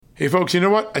Hey folks, you know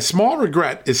what? A small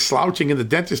regret is slouching in the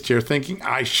dentist chair thinking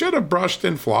I should have brushed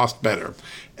and flossed better.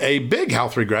 A big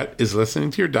health regret is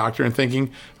listening to your doctor and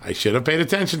thinking I should have paid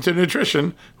attention to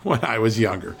nutrition when I was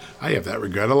younger. I have that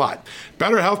regret a lot.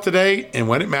 Better health today and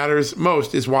when it matters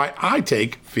most is why I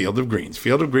take Field of Greens.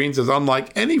 Field of Greens is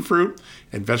unlike any fruit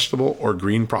and vegetable or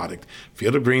green product.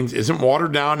 Field of Greens isn't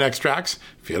watered down extracts.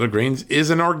 Field of Greens is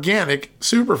an organic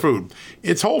superfood.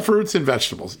 It's whole fruits and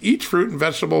vegetables. Each fruit and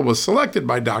vegetable was selected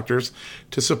by doctors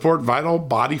to support vital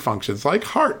body functions like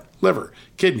heart, liver,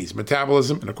 kidneys,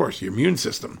 metabolism, and of course, your immune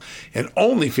system. And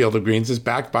only Field of Greens is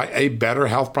backed by a better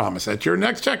health promise. At your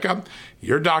next checkup,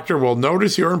 your doctor will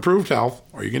notice your improved health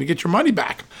or you're going to get your money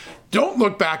back. Don't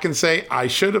look back and say, I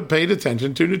should have paid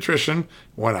attention to nutrition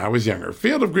when I was younger.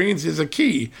 Field of Greens is a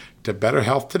key to better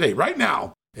health today, right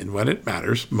now, and when it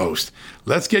matters most.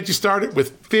 Let's get you started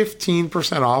with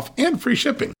 15% off and free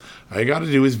shipping. All you got to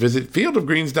do is visit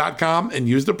fieldofgreens.com and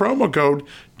use the promo code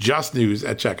JUSTNEWS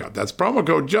at checkout. That's promo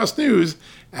code JUSTNEWS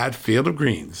at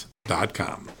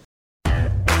fieldofgreens.com.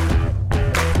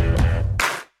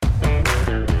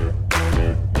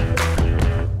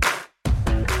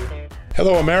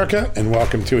 Hello, America, and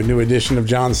welcome to a new edition of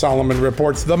John Solomon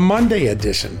Reports, the Monday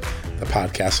edition, the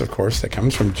podcast, of course, that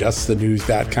comes from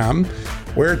justthenews.com,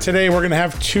 where today we're going to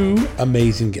have two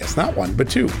amazing guests, not one, but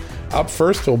two. Up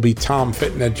first will be Tom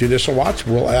Fitton at Judicial Watch.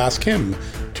 We'll ask him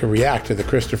to react to the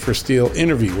Christopher Steele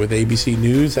interview with ABC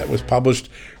News that was published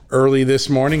early this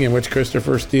morning, in which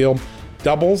Christopher Steele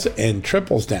doubles and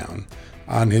triples down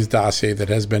on his dossier that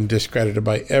has been discredited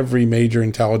by every major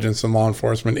intelligence and law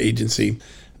enforcement agency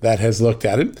that has looked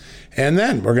at it. And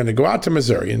then we're going to go out to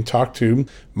Missouri and talk to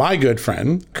my good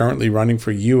friend, currently running for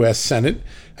U.S. Senate,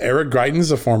 Eric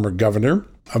Greitens, a former governor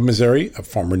of Missouri, a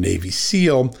former Navy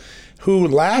SEAL, who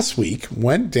last week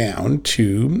went down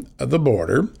to the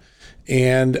border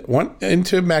and went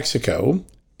into Mexico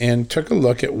and took a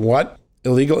look at what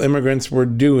illegal immigrants were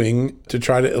doing to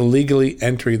try to illegally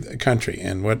enter the country.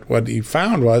 And what he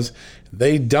found was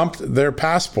they dumped their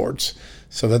passports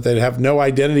so that they'd have no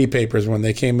identity papers when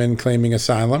they came in claiming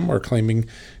asylum or claiming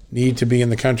need to be in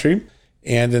the country.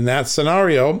 And in that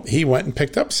scenario, he went and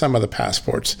picked up some of the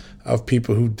passports of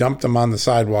people who dumped them on the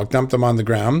sidewalk, dumped them on the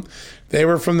ground. They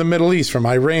were from the Middle East, from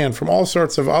Iran, from all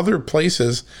sorts of other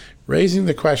places, raising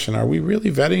the question, are we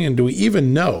really vetting and do we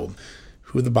even know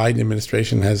who the Biden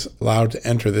administration has allowed to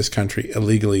enter this country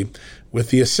illegally with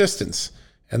the assistance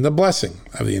and the blessing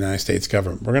of the United States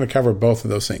government? We're going to cover both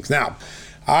of those things. Now,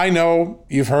 I know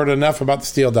you've heard enough about the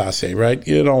Steele dossier, right?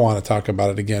 You don't want to talk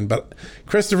about it again, but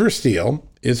Christopher Steele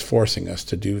is forcing us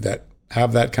to do that,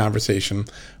 have that conversation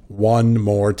one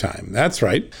more time. That's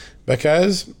right,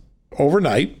 because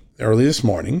overnight, early this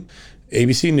morning,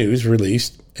 ABC News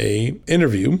released an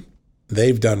interview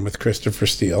they've done with Christopher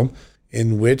Steele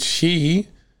in which he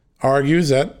argues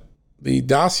that the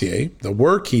dossier, the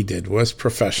work he did was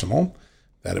professional,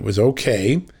 that it was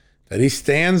okay, that he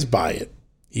stands by it,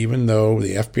 even though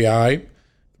the FBI,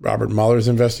 Robert Mueller's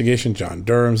investigation, John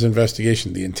Durham's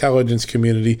investigation, the intelligence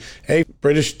community, a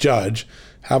British judge,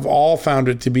 have all found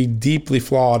it to be deeply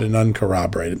flawed and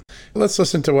uncorroborated. Let's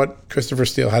listen to what Christopher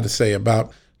Steele had to say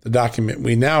about the document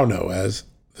we now know as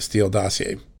the Steele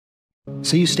dossier.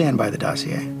 So you stand by the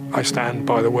dossier? I stand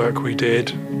by the work we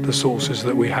did, the sources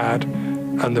that we had,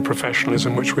 and the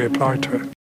professionalism which we applied to it.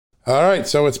 All right,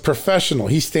 so it's professional.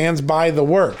 He stands by the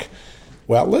work.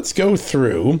 Well, let's go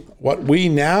through what we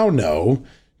now know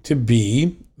to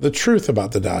be the truth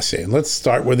about the dossier. And let's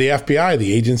start with the FBI,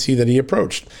 the agency that he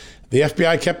approached. The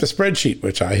FBI kept a spreadsheet,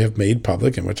 which I have made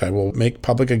public and which I will make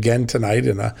public again tonight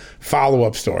in a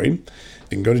follow-up story. You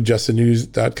can go to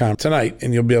justthenews.com tonight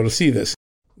and you'll be able to see this.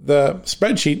 The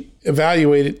spreadsheet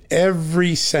evaluated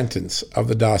every sentence of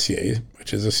the dossier,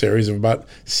 which is a series of about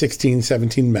 16,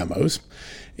 17 memos,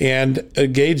 and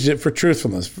gauged it for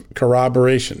truthfulness,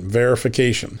 corroboration,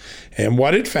 verification. And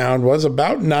what it found was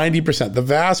about 90%, the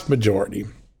vast majority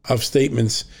of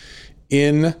statements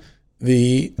in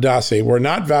the dossier were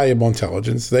not valuable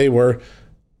intelligence. They were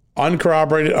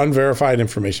uncorroborated, unverified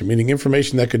information, meaning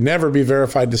information that could never be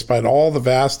verified despite all the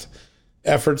vast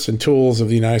efforts and tools of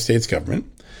the United States government.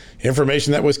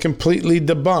 Information that was completely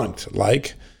debunked,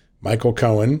 like Michael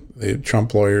Cohen, the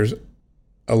Trump lawyer's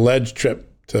alleged trip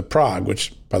to Prague,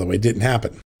 which, by the way, didn't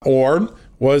happen, or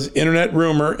was internet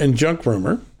rumor and junk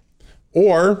rumor,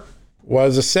 or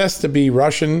was assessed to be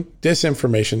Russian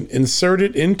disinformation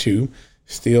inserted into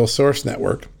Steele's source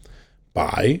network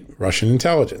by Russian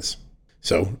intelligence.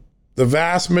 So the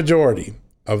vast majority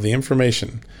of the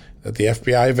information that the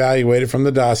FBI evaluated from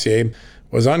the dossier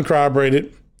was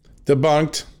uncorroborated,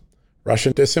 debunked,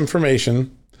 Russian disinformation,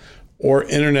 or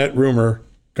internet rumor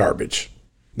garbage.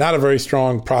 Not a very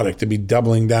strong product to be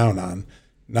doubling down on.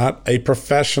 Not a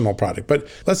professional product. But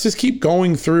let's just keep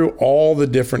going through all the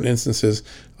different instances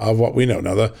of what we know.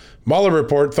 Now, the Mueller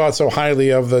report thought so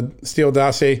highly of the Steele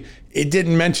dossier, it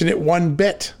didn't mention it one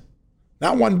bit.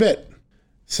 Not one bit.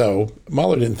 So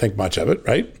Mueller didn't think much of it,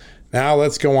 right? Now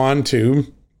let's go on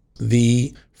to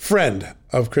the friend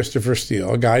of Christopher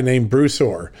Steele, a guy named Bruce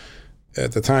Ohr.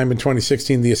 At the time in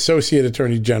 2016, the Associate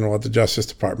Attorney General at the Justice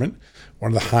Department,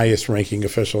 one of the highest ranking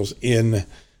officials in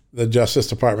the Justice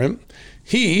Department.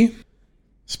 He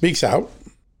speaks out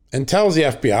and tells the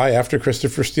FBI after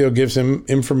Christopher Steele gives him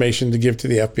information to give to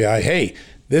the FBI, hey,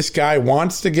 this guy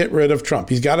wants to get rid of Trump.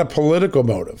 He's got a political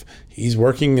motive. He's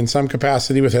working in some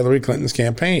capacity with Hillary Clinton's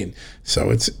campaign. So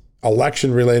it's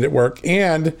election-related work.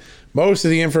 And most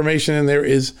of the information in there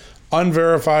is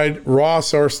unverified, raw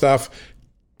source stuff.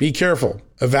 Be careful.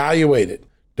 Evaluate it.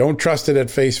 Don't trust it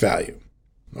at face value.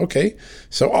 Okay,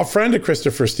 so a friend of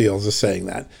Christopher Steele's is saying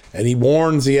that, and he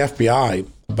warns the FBI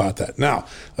about that. Now,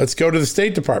 let's go to the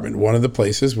State Department, one of the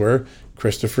places where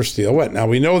Christopher Steele went. Now,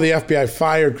 we know the FBI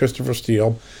fired Christopher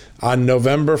Steele on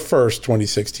November 1st,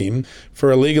 2016,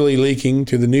 for illegally leaking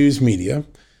to the news media,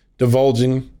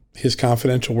 divulging his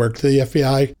confidential work to the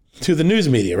FBI to the news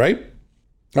media, right?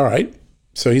 All right,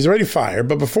 so he's already fired,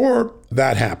 but before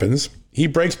that happens, he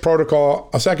breaks protocol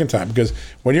a second time, because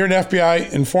when you're an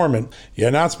FBI informant, you're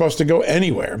not supposed to go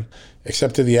anywhere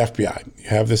except to the FBI. You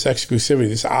have this exclusivity,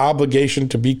 this obligation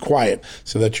to be quiet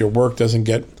so that your work doesn't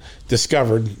get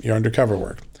discovered, your undercover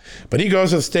work. But he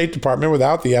goes to the State Department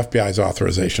without the FBI's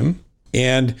authorization,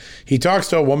 and he talks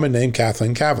to a woman named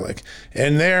Kathleen Kavalik.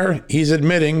 And there he's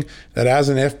admitting that as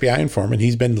an FBI informant,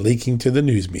 he's been leaking to the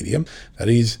news media, that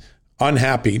he's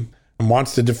unhappy and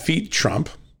wants to defeat Trump,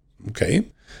 okay?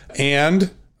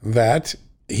 And that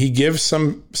he gives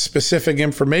some specific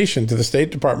information to the State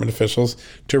Department officials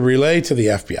to relay to the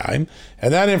FBI.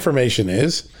 And that information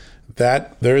is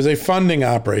that there is a funding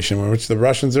operation in which the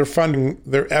Russians are funding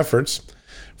their efforts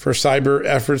for cyber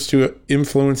efforts to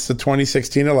influence the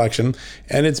 2016 election.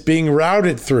 And it's being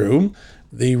routed through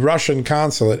the Russian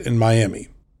consulate in Miami.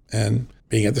 And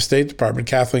being at the State Department,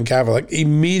 Kathleen Kavalik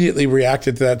immediately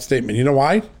reacted to that statement. You know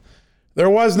why? There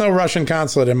was no Russian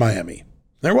consulate in Miami.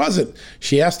 There wasn't.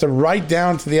 She has to write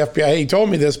down to the FBI, hey, he told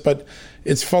me this, but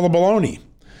it's full of baloney.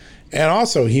 And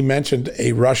also, he mentioned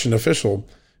a Russian official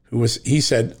who was, he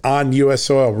said, on U.S.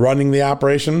 soil running the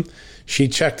operation. She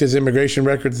checked his immigration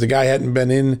records. The guy hadn't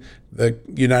been in the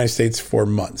United States for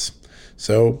months.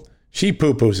 So she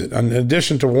poo-poos it. In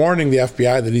addition to warning the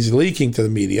FBI that he's leaking to the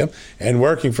media and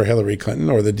working for Hillary Clinton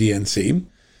or the DNC.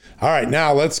 All right,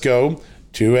 now let's go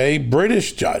to a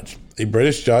British judge. A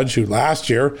British judge who last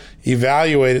year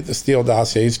evaluated the Steele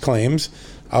dossier's claims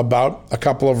about a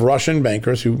couple of Russian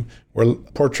bankers who were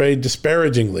portrayed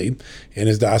disparagingly in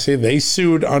his dossier. They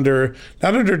sued under,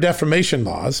 not under defamation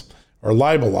laws or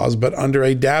libel laws, but under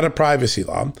a data privacy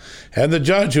law. And the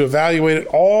judge who evaluated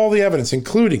all the evidence,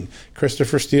 including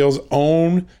Christopher Steele's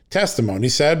own testimony,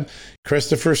 said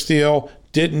Christopher Steele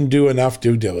didn't do enough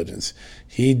due diligence.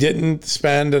 He didn't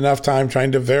spend enough time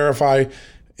trying to verify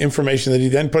information that he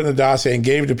then put in the dossier and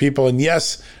gave to people. And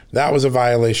yes, that was a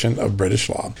violation of British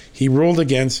law. He ruled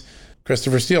against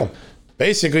Christopher Steele,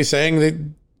 basically saying that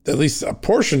at least a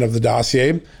portion of the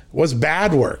dossier was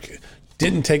bad work.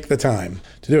 Didn't take the time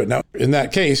to do it. Now, in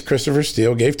that case, Christopher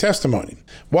Steele gave testimony.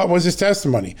 What was his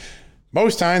testimony?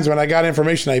 Most times when I got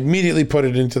information, I immediately put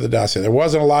it into the dossier. There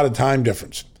wasn't a lot of time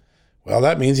difference. Well,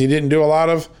 that means he didn't do a lot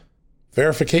of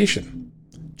verification,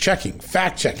 checking,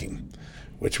 fact-checking,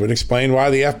 which would explain why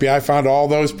the FBI found all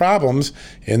those problems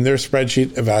in their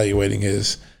spreadsheet evaluating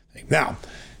his thing. Now,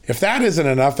 if that isn't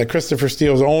enough that Christopher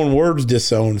Steele's own words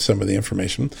disown some of the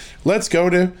information, let's go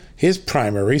to his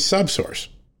primary subsource.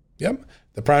 Yep,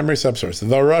 the primary subsource,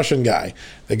 the Russian guy,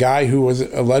 the guy who was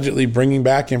allegedly bringing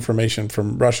back information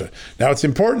from Russia. Now, it's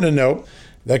important to note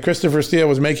that Christopher Steele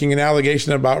was making an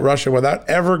allegation about Russia without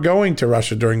ever going to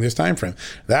Russia during this time frame.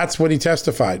 That's what he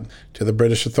testified to the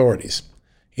British authorities.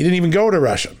 He didn't even go to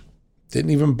Russia.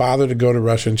 Didn't even bother to go to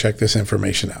Russia and check this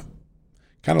information out.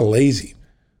 Kind of lazy.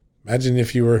 Imagine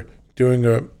if you were doing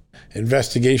an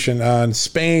investigation on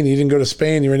Spain. You didn't go to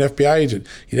Spain. You're an FBI agent.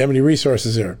 You didn't have any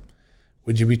resources there.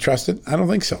 Would you be trusted? I don't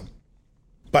think so.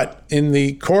 But in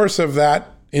the course of that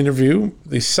interview,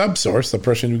 the subsource, the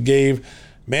person who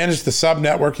managed the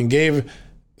sub-network and gave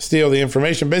Steele the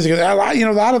information, basically, a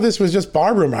lot of this was just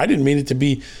bar rumor. I didn't mean it to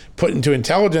be put into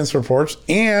intelligence reports.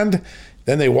 And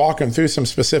then they walk him through some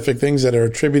specific things that are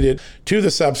attributed to the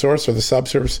subsource, or the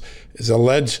subsource is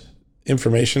alleged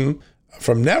information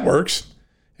from networks.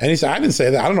 And he said, I didn't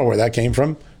say that. I don't know where that came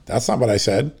from. That's not what I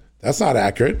said. That's not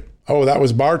accurate. Oh, that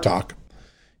was Bartok.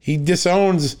 He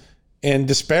disowns and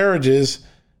disparages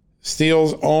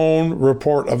Steele's own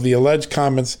report of the alleged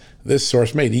comments this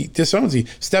source made. He disowns. He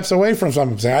steps away from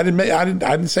something, saying, I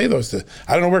didn't say those.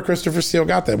 I don't know where Christopher Steele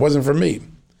got that. It wasn't from me.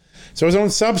 So his own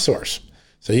subsource.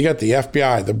 So you got the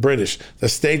FBI, the British, the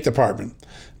State Department,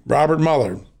 Robert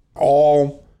Mueller,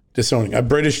 all disowning. A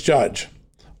British judge,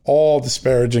 all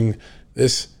disparaging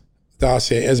this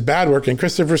dossier as bad work, and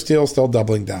Christopher Steele still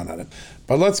doubling down on it.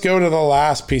 But let's go to the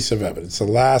last piece of evidence, the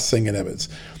last thing in evidence.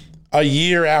 A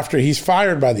year after he's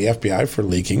fired by the FBI for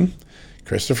leaking,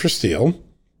 Christopher Steele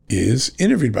is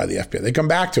interviewed by the FBI. They come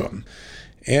back to him.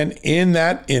 And in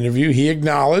that interview, he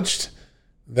acknowledged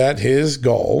that his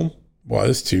goal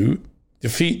was to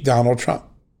defeat Donald Trump,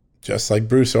 just like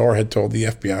Bruce Ohr had told the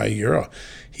FBI a year ago.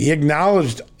 He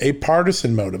acknowledged a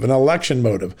partisan motive, an election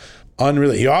motive,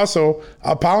 unrelated. He also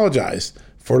apologized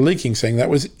for leaking, saying that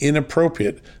was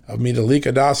inappropriate of me to leak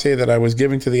a dossier that I was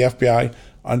giving to the FBI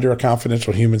under a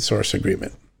confidential human source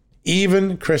agreement.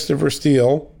 Even Christopher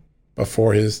Steele,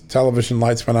 before his television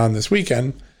lights went on this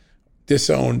weekend,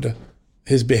 disowned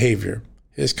his behavior,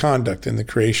 his conduct in the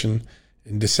creation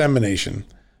and dissemination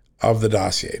of the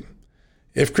dossier.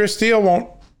 If Chris Steele won't,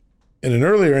 in an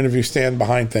earlier interview, stand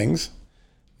behind things,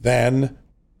 then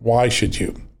why should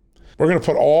you? We're going to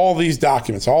put all these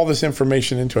documents, all this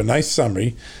information into a nice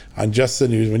summary on Just the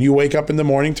News. When you wake up in the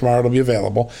morning, tomorrow it'll be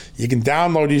available. You can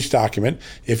download each document.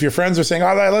 If your friends are saying,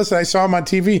 oh, listen, I saw him on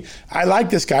TV. I like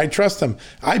this guy. I trust him.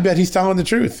 I bet he's telling the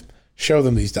truth. Show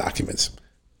them these documents.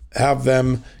 Have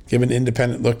them give an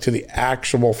independent look to the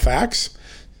actual facts,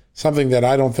 something that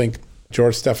I don't think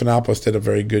George Stephanopoulos did a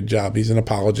very good job. He's an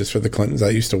apologist for the Clintons. I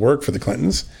used to work for the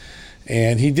Clintons.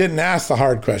 And he didn't ask the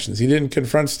hard questions. He didn't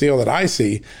confront Steele that I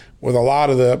see with a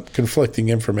lot of the conflicting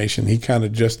information. He kind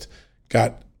of just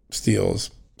got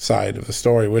Steele's side of the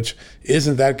story, which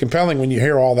isn't that compelling when you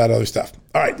hear all that other stuff.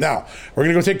 All right, now we're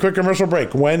going to go take a quick commercial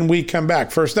break. When we come back,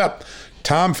 first up,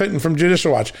 Tom Fitton from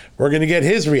Judicial Watch. We're going to get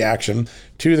his reaction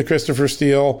to the Christopher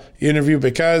Steele interview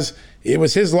because it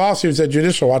was his lawsuits at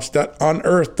Judicial Watch that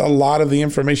unearthed a lot of the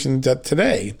information that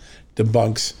today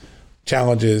debunks,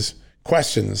 challenges,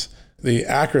 questions the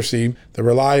accuracy, the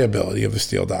reliability of the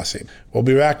Steele dossier. We'll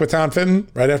be back with Tom Fitton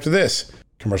right after this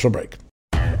commercial break.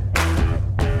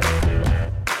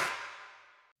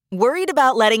 Worried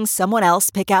about letting someone else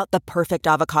pick out the perfect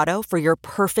avocado for your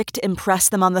perfect impress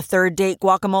them on the third date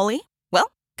guacamole?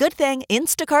 Well, good thing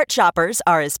Instacart shoppers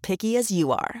are as picky as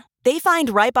you are. They find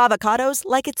ripe avocados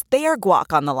like it's their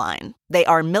guac on the line. They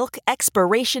are milk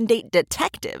expiration date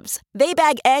detectives. They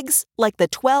bag eggs like the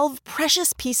 12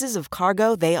 precious pieces of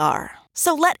cargo they are.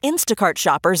 So let Instacart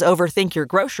shoppers overthink your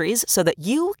groceries so that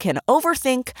you can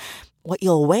overthink what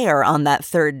you'll wear on that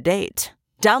third date.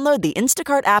 Download the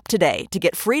Instacart app today to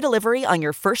get free delivery on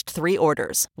your first 3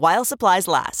 orders, while supplies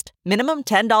last. Minimum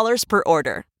 $10 per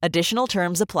order. Additional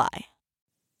terms apply.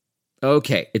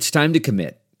 Okay, it's time to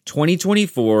commit.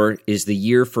 2024 is the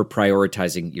year for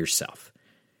prioritizing yourself.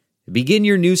 Begin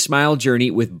your new smile journey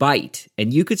with Byte,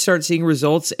 and you could start seeing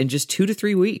results in just 2 to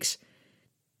 3 weeks.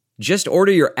 Just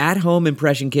order your at-home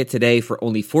impression kit today for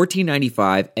only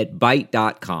 $14.95 at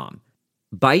Byte.com.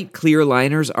 Byte clear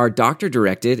liners are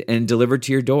doctor-directed and delivered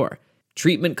to your door.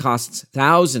 Treatment costs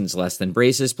thousands less than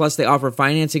braces, plus they offer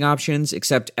financing options,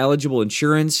 accept eligible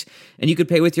insurance, and you could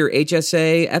pay with your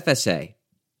HSA, FSA.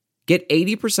 Get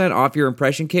 80% off your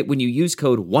impression kit when you use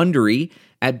code WONDERY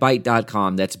at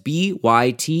Byte.com. That's BYTE.com.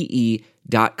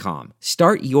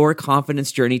 Start your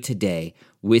confidence journey today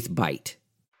with Byte.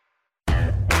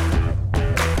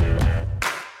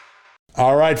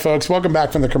 All right, folks, welcome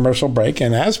back from the commercial break.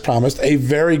 And as promised, a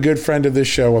very good friend of this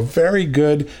show, a very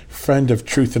good friend of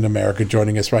Truth in America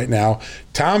joining us right now.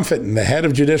 Tom Fitton, the head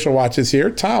of Judicial Watch, is here.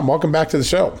 Tom, welcome back to the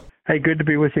show. Hey, good to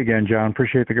be with you again, John.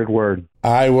 Appreciate the good word.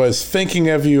 I was thinking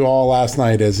of you all last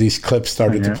night as these clips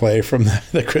started to play from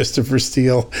the Christopher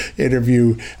Steele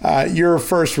interview. Your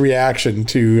first reaction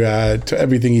to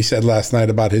everything he said last night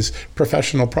about his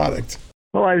professional product?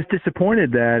 Well, I was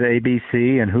disappointed that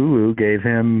ABC and Hulu gave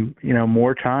him,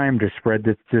 more time to spread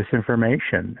this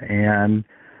disinformation. And,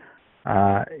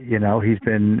 he's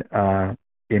been,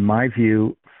 in my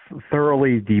view,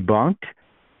 thoroughly debunked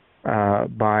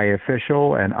by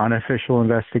official and unofficial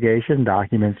investigation,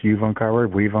 documents you've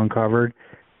uncovered, we've uncovered,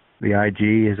 the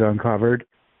IG has uncovered.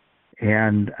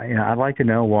 And I'd like to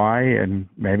know why, and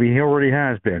maybe he already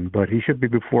has been, but he should be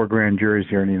before grand juries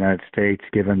here in the United States,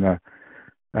 given the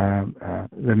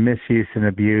misuse and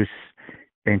abuse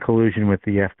and collusion with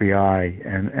the FBI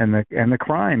and the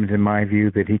crimes, in my view,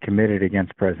 that he committed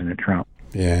against President Trump.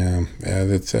 Yeah,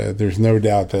 there's no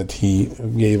doubt that he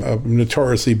gave a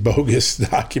notoriously bogus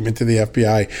document to the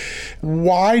FBI.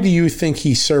 Why do you think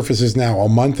he surfaces now, a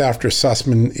month after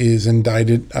Sussman is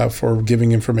indicted for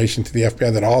giving information to the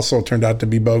FBI that also turned out to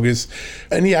be bogus?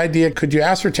 Any idea, could you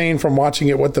ascertain from watching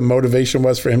it what the motivation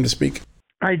was for him to speak?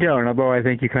 I don't, although I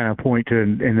think you kind of point to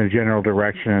in the general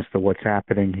direction as to what's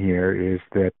happening here is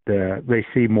that they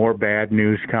see more bad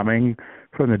news coming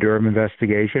from the Durham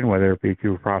investigation, whether it be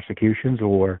through prosecutions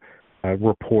or a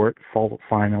report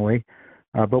finally.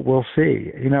 But we'll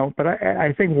see. But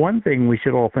I think one thing we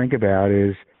should all think about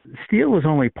is Steele is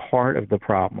only part of the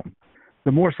problem.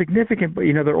 The more significant,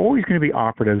 there are always going to be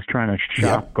operatives trying to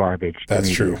shop garbage. That's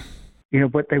true.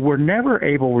 But they were never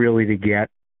able really to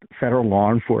get federal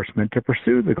law enforcement to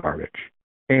pursue the garbage.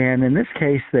 And in this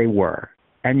case, they were.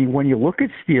 And when you look at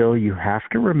Steele, you have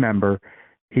to remember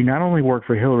he not only worked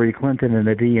for Hillary Clinton and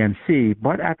the DNC,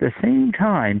 but at the same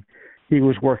time, he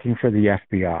was working for the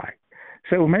FBI.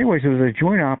 So in many ways, it was a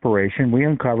joint operation. We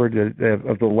uncovered that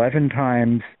of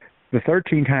the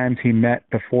 13 times he met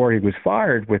before he was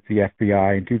fired with the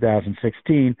FBI in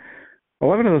 2016,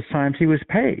 11 of those times he was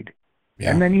paid.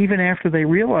 Yeah. And then even after they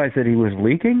realized that he was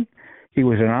leaking, he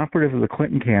was an operative of the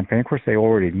Clinton campaign. Of course, they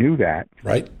already knew that.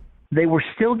 Right. They were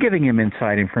still giving him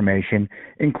inside information,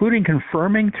 including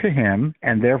confirming to him,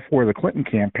 and therefore the Clinton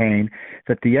campaign,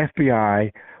 that the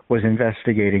FBI was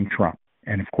investigating Trump.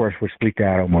 And, of course, was leaked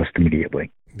out almost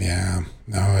immediately. Yeah,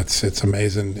 no, it's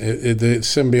amazing. The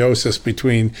symbiosis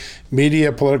between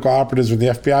media, political operatives with the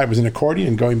FBI was an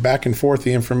accordion going back and forth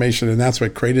the information, and that's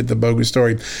what created the bogus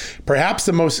story. Perhaps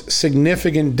the most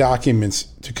significant documents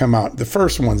to come out, the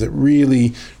first ones that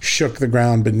really shook the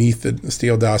ground beneath the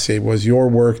Steele dossier, was your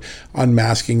work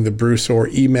unmasking the Bruce Ohr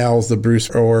emails, the Bruce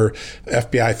Ohr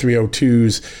FBI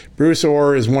 302s. Bruce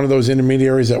Ohr is one of those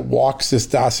intermediaries that walks this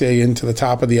dossier into the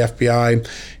top of the FBI.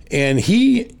 And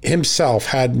he himself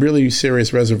had really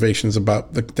serious reservations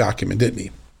about the document, didn't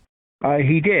he?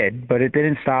 He did, but it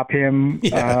didn't stop him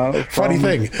funny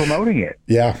thing. Promoting it.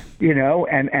 Yeah.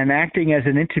 And acting as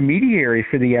an intermediary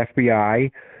for the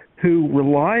FBI who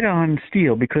relied on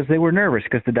Steele because they were nervous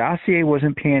because the dossier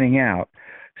wasn't panning out.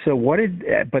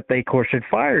 But they, of course, had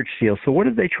fired Steele. So what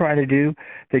did they try to do?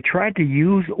 They tried to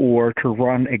use Ohr to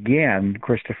run again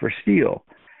Christopher Steele.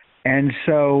 And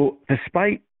so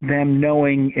despite them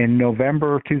knowing in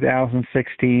November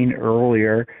 2016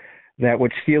 earlier that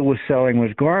what Steele was selling was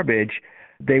garbage,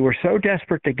 they were so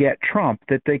desperate to get Trump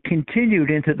that they continued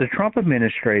into the Trump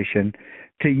administration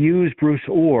to use Bruce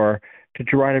Ohr to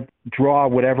try to draw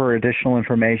whatever additional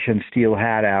information Steele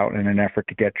had out in an effort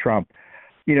to get Trump.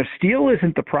 Steele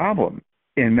isn't the problem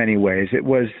in many ways. It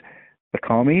was the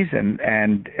Comeys and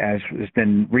as has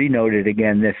been renoted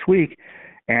again this week,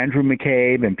 Andrew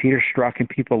McCabe and Peter Strzok and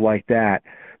people like that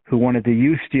who wanted to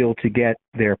use Steele to get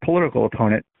their political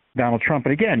opponent, Donald Trump.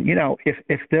 And again,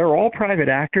 if they're all private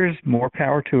actors, more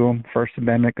power to them. First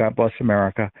Amendment, God bless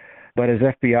America. But as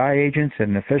FBI agents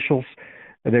and officials,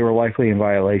 they were likely in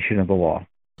violation of the law.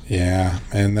 Yeah,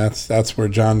 and that's where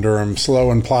John Durham,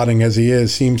 slow and plodding as he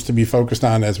is, seems to be focused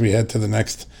on as we head to the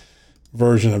next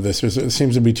version of this. It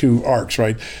seems to be two arcs,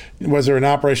 right? Was there an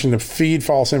operation to feed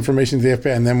false information to the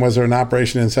FBI, and then was there an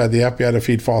operation inside the FBI to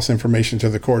feed false information to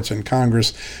the courts and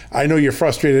Congress? I know you're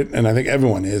frustrated, and I think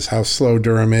everyone is, how slow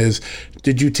Durham is.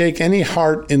 Did you take any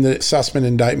heart in the Sussman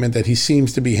indictment that he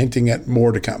seems to be hinting at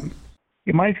more to come?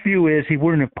 My view is he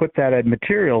wouldn't have put that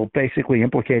material basically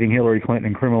implicating Hillary Clinton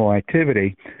in criminal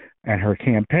activity and her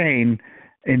campaign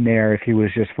in there if he was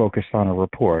just focused on a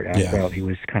report. I felt he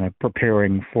was kind of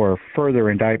preparing for further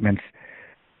indictments,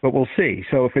 but we'll see.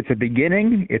 So if it's a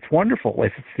beginning, it's wonderful.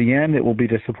 If it's the end, it will be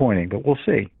disappointing, but we'll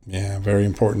see. Yeah, very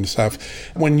important stuff.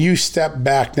 When you step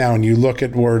back now and you look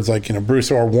at words like,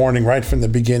 Bruce Ohr warning right from the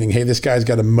beginning, hey, this guy's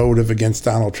got a motive against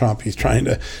Donald Trump. He's trying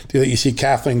to do that. You see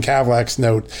Kathleen Kavlak's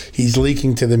note, he's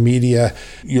leaking to the media.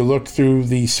 You look through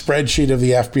the spreadsheet of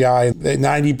the FBI,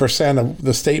 90% of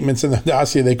the statements in the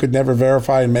dossier they could never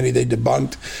verify, and many they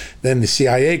debunked. Then the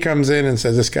CIA comes in and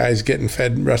says this guy's getting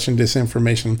fed Russian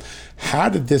disinformation. How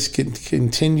did this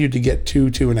continue to get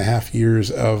 2.5 years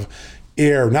of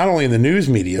air, not only in the news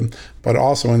media, but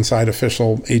also inside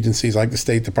official agencies like the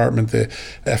State Department, the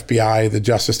FBI, the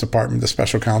Justice Department, the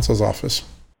Special Counsel's Office?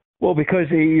 Well, because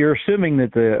you're assuming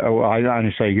that I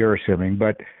don't say you're assuming,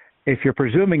 but if you're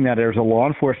presuming that there's a law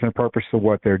enforcement purpose to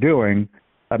what they're doing,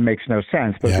 that makes no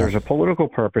sense. But there's a political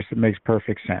purpose that makes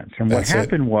perfect sense. And what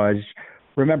happened was,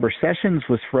 remember, Sessions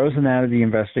was frozen out of the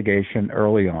investigation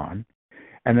early on,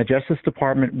 and the Justice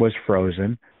Department was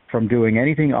frozen from doing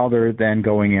anything other than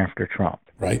going after Trump.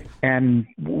 Right. And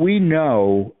we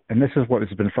know, and this is what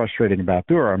has been frustrating about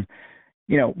Durham,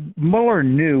 Mueller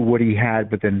knew what he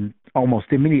had within almost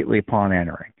immediately upon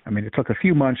entering. I mean, it took a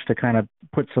few months to kind of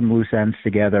put some loose ends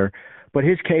together, but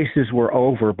his cases were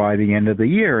over by the end of the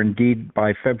year. Indeed,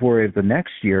 by February of the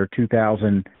next year,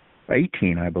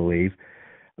 2018, I believe,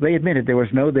 they admitted there was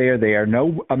no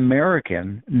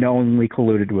American knowingly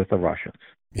colluded with the Russians.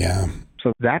 Yeah.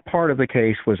 So that part of the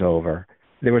case was over.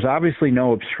 There was obviously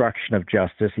no obstruction of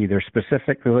justice, either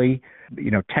specifically,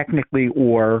 technically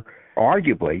or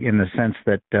arguably, in the sense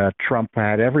that Trump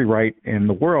had every right in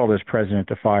the world as president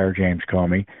to fire James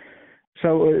Comey.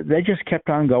 So they just kept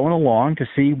on going along to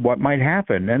see what might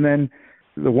happen. And then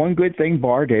the one good thing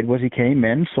Barr did was he came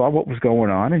in, saw what was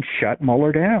going on, and shut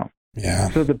Mueller down. Yeah.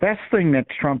 So the best thing that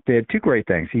Trump did, two great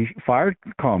things. He fired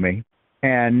Comey,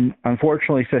 and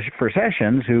unfortunately for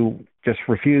Sessions, who just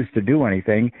refused to do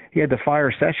anything, he had to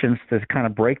fire Sessions to kind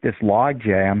of break this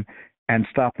logjam and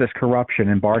stop this corruption,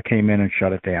 and Barr came in and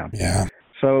shut it down. Yeah.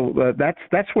 So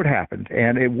that's what happened.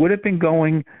 And it would have been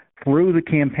going through the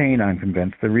campaign, I'm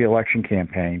convinced, the re-election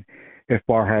campaign, if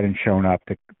Barr hadn't shown up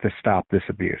to stop this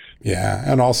abuse. Yeah,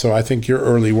 and also I think your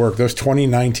early work, those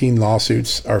 2019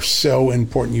 lawsuits are so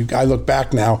important. I look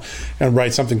back now and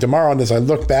write something tomorrow on this. I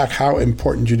look back how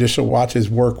important Judicial Watch's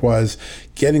work was,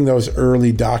 getting those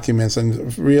early documents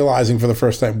and realizing for the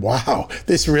first time, wow,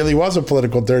 this really was a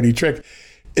political dirty trick.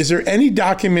 Is there any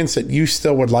documents that you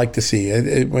still would like to see?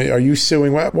 Are you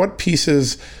suing? What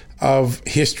pieces of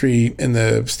history in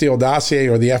the Steele dossier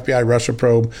or the FBI Russia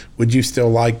probe would you still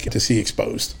like to see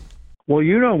exposed? Well,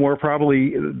 more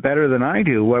probably better than I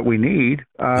do what we need.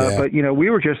 But, we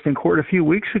were just in court a few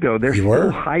weeks ago. They're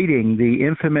still hiding the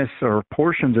infamous or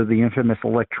portions of the infamous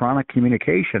electronic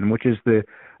communication, which is the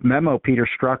memo Peter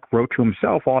Strzok wrote to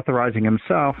himself, authorizing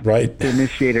himself to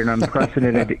initiate an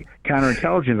unprecedented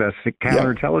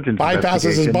counterintelligence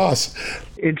bypasses his boss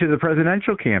into the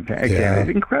presidential campaign. Yeah.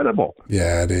 It's incredible.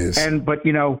 Yeah, it is. But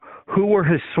who were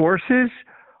his sources?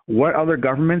 What other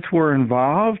governments were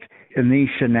involved in these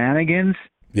shenanigans?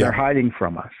 Yeah. They're hiding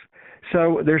from us.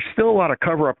 So there's still a lot of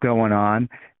cover-up going on.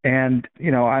 And,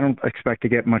 I don't expect to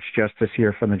get much justice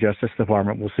here from the Justice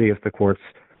Department. We'll see if the courts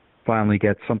finally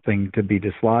get something to be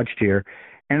dislodged here.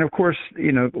 And of course,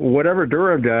 whatever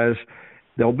Durham does,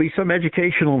 there'll be some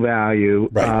educational value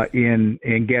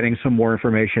in getting some more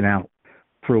information out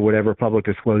through whatever public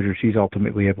disclosures he's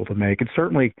ultimately able to make. And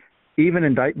certainly even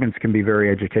indictments can be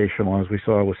very educational, as we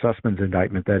saw with Sussman's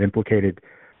indictment that implicated,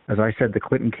 as I said, the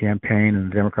Clinton campaign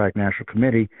and the Democratic National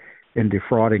Committee in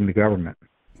defrauding the government.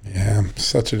 Yeah,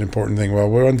 such an important thing. Well,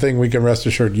 one thing we can rest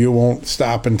assured, you won't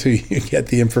stop until you get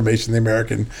the information the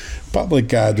American public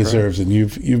deserves. Right. And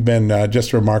you've been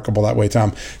just remarkable that way, Tom.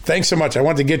 Thanks so much. I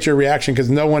want to get your reaction because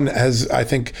no one has, I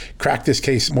think, cracked this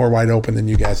case more wide open than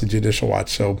you guys at Judicial Watch.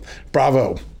 So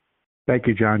bravo. Thank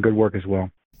you, John. Good work as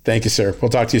well. Thank you, sir. We'll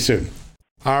talk to you soon.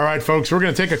 All right, folks, we're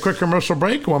going to take a quick commercial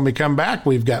break. When we come back,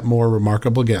 we've got more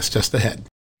remarkable guests just ahead.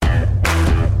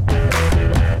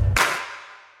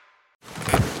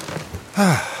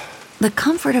 The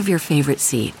comfort of your favorite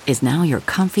seat is now your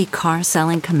comfy car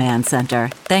selling command center,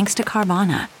 thanks to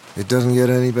Carvana. It doesn't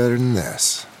get any better than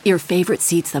this. Your favorite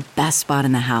seat's the best spot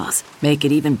in the house. Make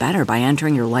it even better by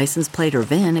entering your license plate or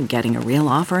VIN and getting a real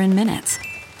offer in minutes.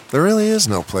 There really is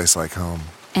no place like home.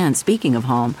 And speaking of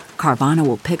home, Carvana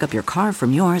will pick up your car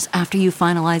from yours after you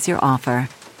finalize your offer.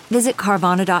 Visit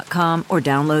Carvana.com or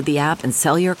download the app and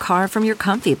sell your car from your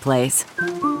comfy place.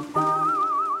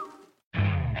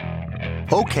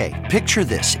 Okay, picture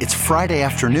this. It's Friday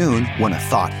afternoon when a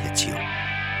thought hits you.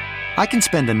 I can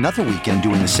spend another weekend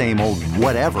doing the same old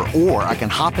whatever, or I can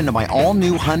hop into my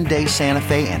all-new Hyundai Santa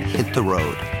Fe and hit the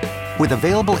road. With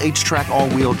available H-Track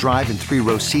all-wheel drive and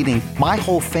 3-row seating, my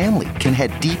whole family can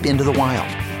head deep into the wild.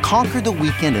 Conquer the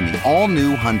weekend in the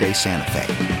all-new Hyundai Santa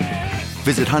Fe.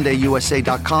 Visit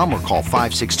HyundaiUSA.com or call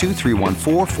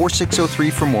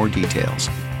 562-314-4603 for more details.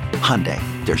 Hyundai,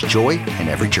 there's joy in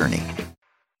every journey.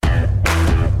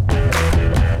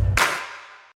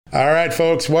 All right,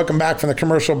 folks, welcome back from the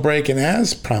commercial break. And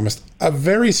as promised, a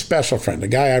very special friend, a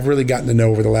guy I've really gotten to know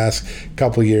over the last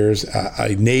couple of years,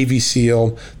 a Navy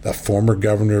SEAL, the former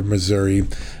governor of Missouri,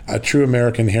 a true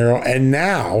American hero, and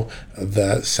now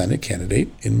the Senate candidate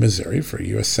in Missouri for a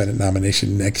U.S. Senate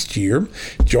nomination next year.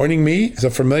 Joining me is a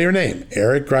familiar name,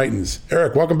 Eric Greitens.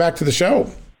 Eric, welcome back to the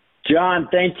show. John,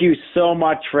 thank you so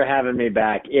much for having me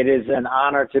back. It is an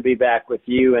honor to be back with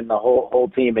you and the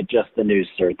whole team at Just the News,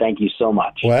 sir. Thank you so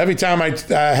much. Well, every time I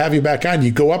have you back on,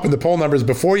 you go up in the poll numbers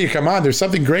before you come on. There's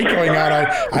something great going on.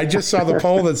 I just saw the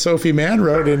poll that Sophie Mann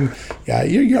wrote, and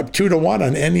you're up 2-1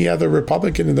 on any other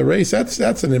Republican in the race. That's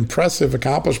an impressive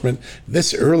accomplishment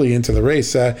this early into the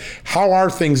race. How are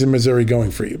things in Missouri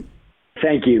going for you?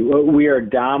 Thank you. We are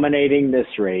dominating this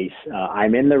race.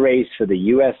 I'm in the race for the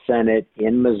U.S. Senate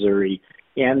in Missouri.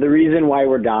 And the reason why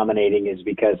we're dominating is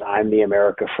because I'm the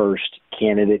America First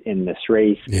candidate in this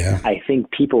race. Yeah. I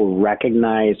think people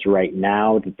recognize right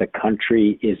now that the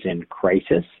country is in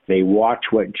crisis. They watch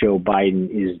what Joe Biden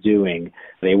is doing.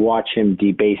 They watch him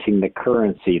debasing the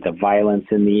currency, the violence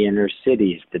in the inner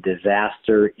cities, the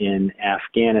disaster in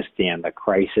Afghanistan, the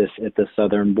crisis at the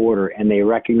southern border. And they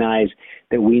recognize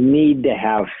that we need to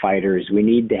have fighters. We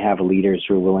need to have leaders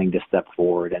who are willing to step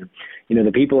forward. And, you know,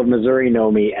 the people of Missouri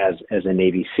know me as a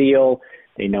Navy SEAL.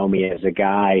 They know me as a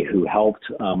guy who helped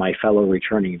my fellow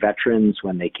returning veterans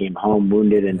when they came home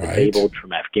wounded and disabled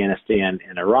from Afghanistan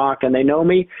and Iraq. And they know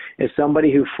me as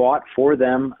somebody who fought for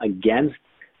them against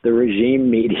the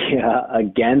regime media,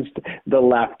 against the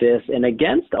leftists, and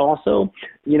against also,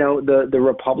 you know, the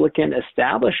Republican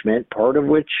establishment, part of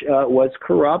which was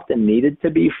corrupt and needed to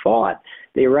be fought.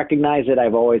 They recognize that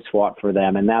I've always fought for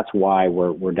them, and that's why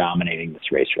we're dominating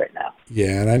this race right now.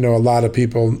 Yeah, and I know a lot of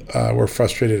people were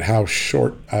frustrated how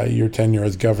short your tenure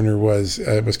as governor was.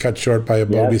 It was cut short by a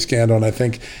Bogey scandal, and I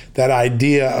think that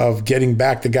idea of getting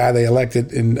back the guy they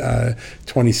elected in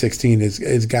 2016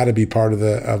 is got to be part of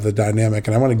the dynamic.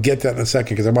 And I want to get to that in a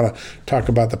second because I want to talk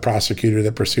about the prosecutor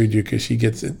that pursued you because she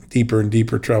gets in deeper and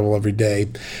deeper trouble every day.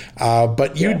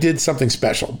 But you did something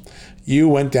special. You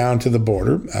went down to the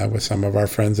border with some of our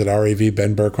friends at RAV,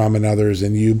 Ben Bergquam and others,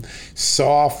 and you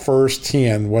saw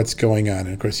firsthand what's going on.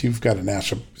 And of course, you've got a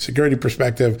national security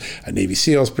perspective, a Navy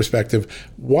SEALs perspective.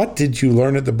 What did you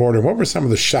learn at the border? What were some of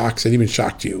the shocks that even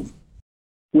shocked you?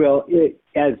 Well,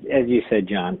 as you said,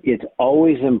 John, it's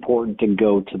always important to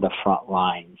go to the front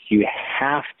lines. You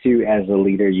have to, as a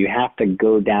leader, you have to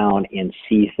go down and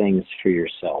see things for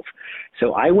yourself.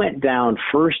 So I went down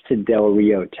first to Del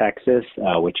Rio, Texas,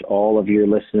 which all of your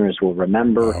listeners will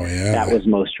remember. Oh, yeah. That was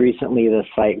most recently the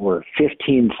site where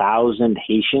 15,000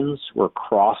 Haitians were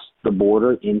crossed the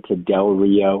border into Del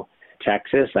Rio,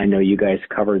 Texas. I know you guys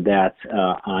covered that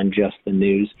on Just the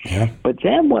News. Yeah. But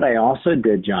then what I also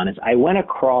did, John, is I went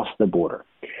across the border.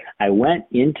 I went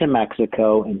into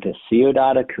Mexico, into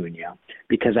Ciudad Acuña,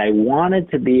 because I wanted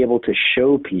to be able to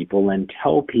show people and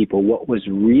tell people what was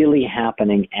really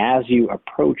happening as you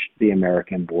approached the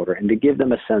American border and to give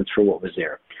them a sense for what was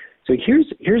there. So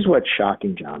here's what's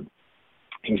shocking, John,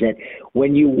 is that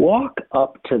when you walk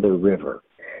up to the river,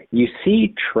 you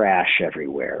see trash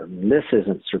everywhere. This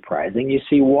isn't surprising. You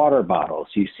see water bottles.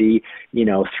 You see,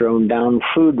 thrown down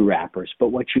food wrappers. But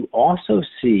what you also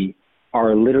see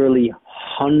are literally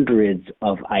hundreds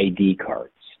of ID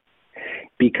cards.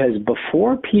 Because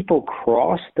before people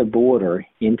cross the border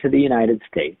into the United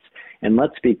States, and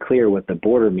let's be clear what the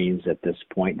border means at this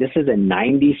point, this is a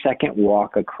 90-second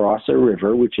walk across a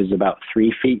river, which is about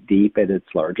 3 feet deep at its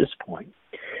largest point.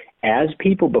 As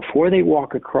people, before they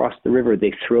walk across the river,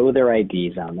 they throw their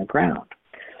IDs on the ground.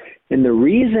 And the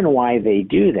reason why they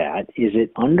do that is that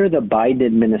under the Biden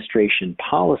administration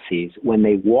policies, when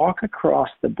they walk across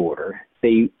the border,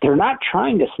 they're not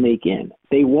trying to sneak in.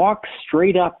 They walk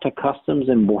straight up to Customs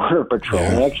and Border Patrol.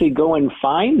 They actually go and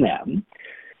find them.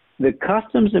 The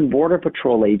Customs and Border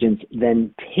Patrol agents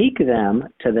then take them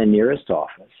to the nearest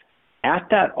office. At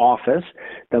that office,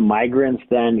 the migrants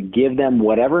then give them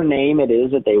whatever name it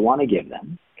is that they want to give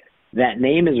them. That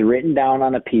name is written down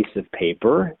on a piece of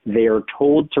paper. They are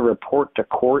told to report to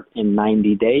court in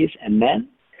 90 days, and then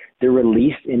they're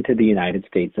released into the United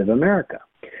States of America.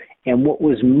 And what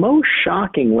was most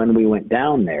shocking when we went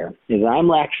down there is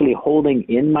I'm actually holding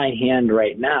in my hand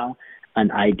right now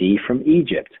an ID from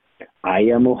Egypt.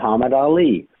 Aya Muhammad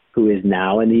Ali, who is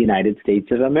now in the United States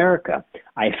of America.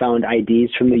 I found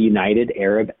IDs from the United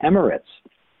Arab Emirates.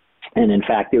 And in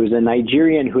fact, there was a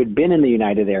Nigerian who had been in the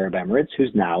United Arab Emirates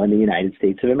who's now in the United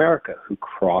States of America, who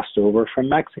crossed over from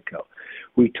Mexico.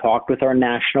 We talked with our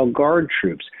National Guard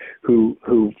troops who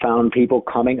found people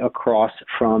coming across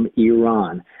from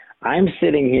Iran. I'm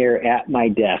sitting here at my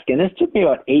desk, and this took me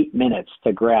about 8 minutes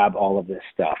to grab all of this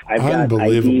stuff. I've got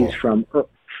IDs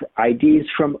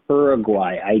from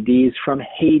Uruguay, IDs from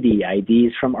Haiti,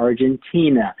 IDs from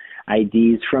Argentina,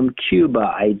 IDs from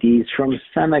Cuba, IDs from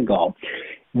Senegal.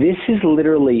 This is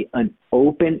literally an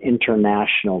open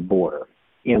international border.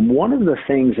 And one of the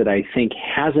things that I think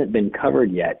hasn't been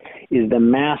covered yet is the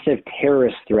massive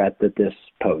terrorist threat that this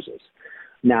poses.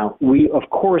 Now, we, of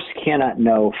course, cannot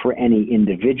know for any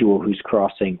individual who's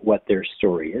crossing what their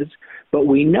story is, but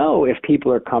we know if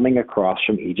people are coming across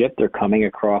from Egypt, they're coming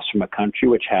across from a country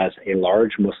which has a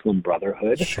large Muslim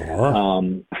Brotherhood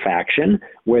faction,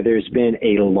 where there's been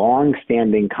a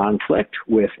long-standing conflict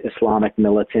with Islamic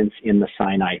militants in the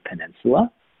Sinai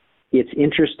Peninsula. It's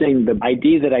interesting. The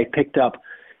ID that I picked up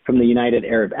from the United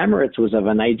Arab Emirates was of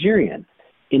a Nigerian.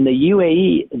 In the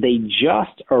UAE, they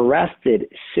just arrested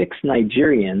 6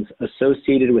 Nigerians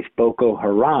associated with Boko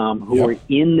Haram who were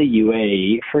in the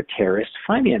UAE for terrorist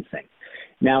financing.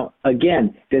 Now,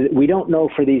 again, we don't know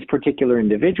for these particular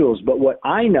individuals, but what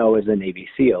I know as a Navy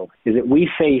SEAL is that we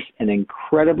face an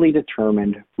incredibly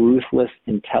determined, ruthless,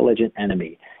 intelligent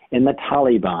enemy in the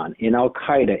Taliban, in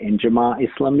Al-Qaeda, in Jamaat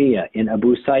Islamiyah, in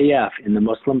Abu Sayyaf, in the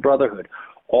Muslim Brotherhood,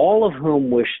 all of whom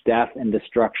wish death and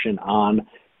destruction on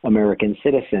American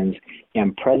citizens,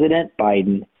 and President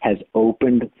Biden has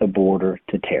opened the border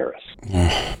to terrorists.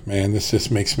 Oh, man, this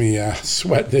just makes me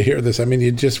sweat to hear this. I mean,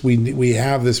 we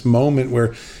have this moment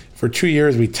where for 2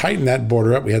 years we tightened that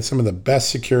border up. We had some of the best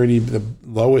security, the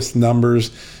lowest numbers,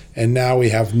 and now we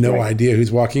have no idea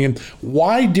who's walking in.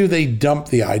 Why do they dump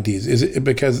the IDs? Is it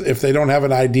because if they don't have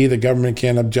an ID, the government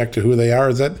can't object to who they are?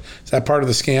 Is that part of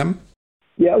the scam?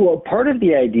 Yeah, well, part of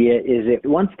the idea is that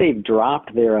once they've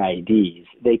dropped their IDs,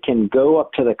 they can go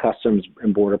up to the Customs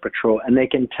and Border Patrol and they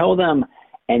can tell them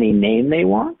any name they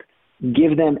want,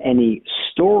 give them any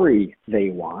story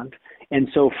they want. And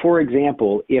so, for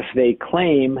example, if they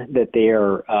claim that they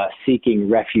are seeking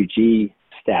refugee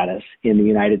status in the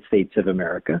United States of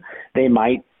America, they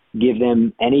might give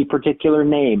them any particular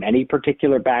name, any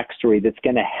particular backstory that's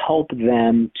going to help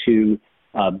them to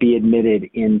be admitted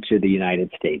into the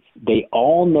United States. They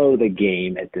all know the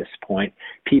game at this point.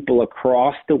 People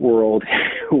across the world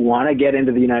who want to get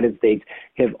into the United States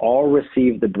have all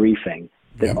received the briefing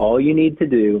that all you need to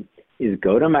do is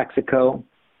go to Mexico,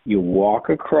 you walk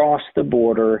across the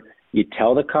border, you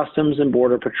tell the Customs and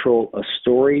Border Patrol a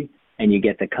story, and you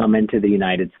get to come into the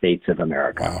United States of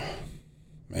America. Wow.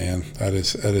 Man, that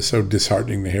is so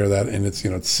disheartening to hear that. And it's,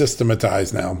 it's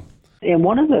systematized now. And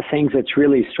one of the things that's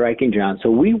really striking, John,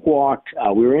 so we walked,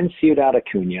 we were in Ciudad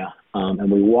Acuña,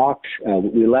 and we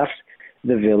left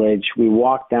the village. We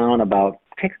walked down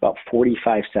takes about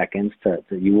 45 seconds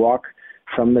you walk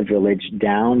from the village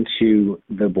down to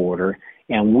the border.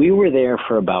 And we were there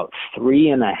for about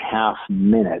 3.5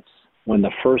 minutes when the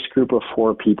first group of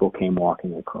 4 people came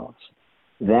walking across.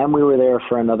 Then we were there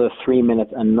for another 3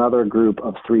 minutes. Another group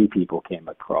of 3 people came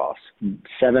across.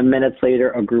 7 minutes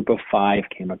later, a group of 5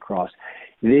 came across.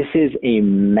 This is a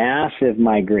massive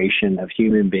migration of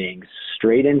human beings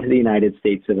straight into the United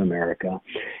States of America.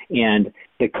 And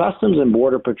the Customs and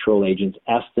Border Patrol agents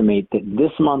estimate that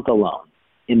this month alone,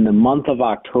 in the month of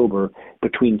October,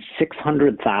 between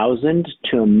 600,000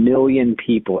 to 1 million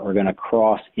people are going to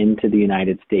cross into the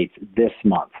United States this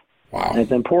month. Wow. And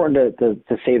it's important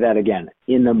to say that again.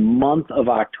 In the month of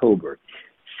October,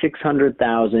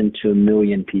 600,000 to 1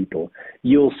 million people.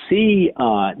 You'll see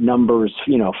numbers,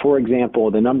 for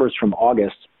example, the numbers from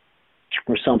August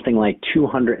were something like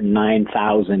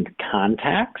 209,000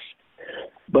 contacts.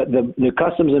 But the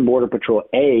Customs and Border Patrol,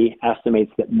 A,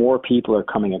 estimates that more people are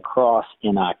coming across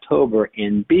in October,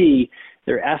 and B,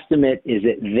 their estimate is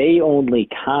that they only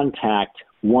contact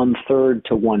 1/3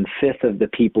 to 1/5 of the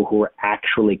people who are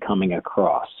actually coming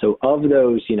across. So of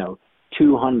those,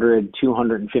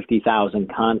 250,000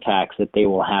 contacts that they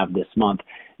will have this month,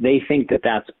 they think that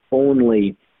that's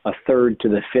only 1/3 to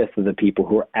 1/5 of the people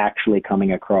who are actually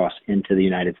coming across into the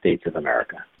United States of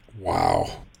America. Wow.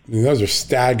 I mean, those are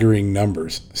staggering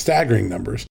numbers. Staggering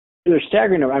numbers. They're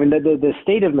staggering numbers. I mean, the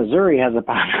state of Missouri has a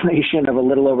population of a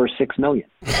little over 6 million.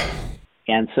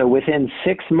 And so within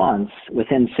 6 months,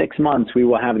 we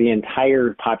will have the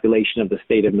entire population of the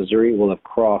state of Missouri will have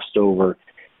crossed over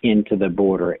into the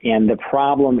border. And the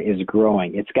problem is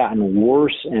growing. It's gotten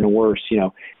worse and worse.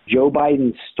 Joe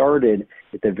Biden started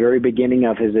at the very beginning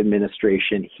of his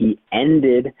administration. He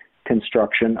ended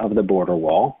construction of the border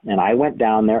wall. And I went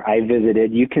down there. I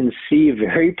visited. You can see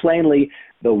very plainly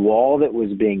the wall that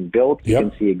was being built. You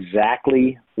can see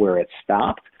exactly where it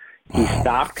stopped. He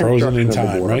stopped construction frozen in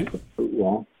time, right?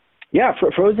 Wall. Yeah,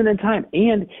 frozen in time.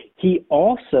 And he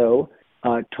also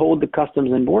told the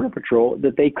Customs and Border Patrol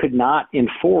that they could not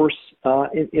enforce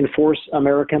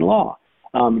American law.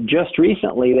 Just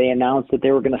recently, they announced that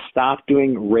they were going to stop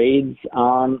doing raids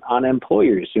on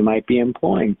employers who might be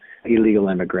employing illegal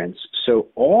immigrants. So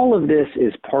all of this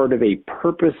is part of a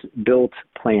purpose-built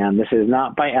plan. This is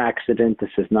not by accident.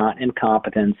 This is not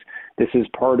incompetence. This is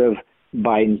part of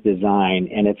Biden's design,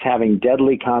 and it's having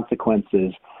deadly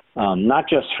consequences, not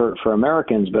just for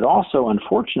Americans, but also,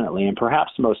 unfortunately, and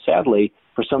perhaps most sadly,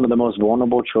 for some of the most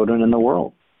vulnerable children in the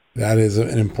world. That is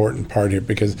an important part here,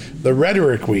 because the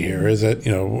rhetoric we hear is that,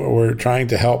 we're trying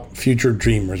to help future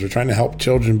dreamers. We're trying to help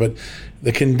children. But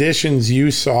the conditions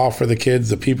you saw for the kids,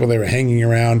 the people they were hanging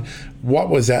around, what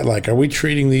was that like? Are we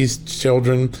treating these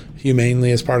children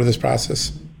humanely as part of this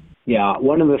process? Yeah,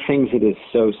 one of the things that is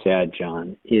so sad,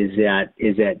 John, is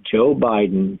that Joe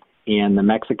Biden and the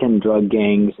Mexican drug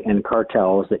gangs and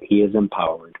cartels that he has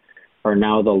empowered are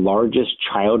now the largest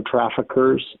child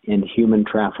traffickers and human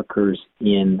traffickers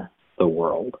in the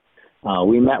world.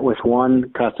 We met with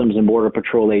one Customs and Border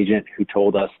Patrol agent who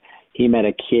told us he met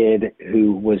a kid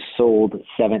who was sold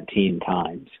 17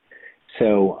 times.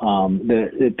 So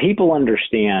the people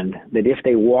understand that if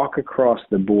they walk across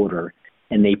the border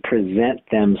and they present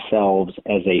themselves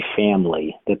as a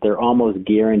family, that they're almost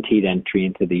guaranteed entry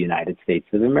into the United States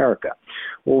of America.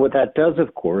 Well, what that does,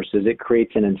 of course, is it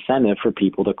creates an incentive for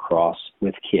people to cross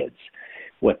with kids.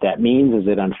 What that means is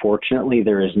that, unfortunately,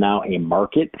 there is now a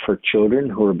market for children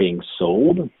who are being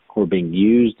sold, who are being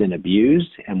used and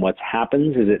abused. And what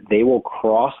happens is that they will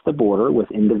cross the border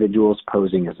with individuals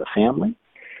posing as a family.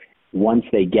 Once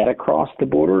they get across the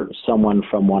border, someone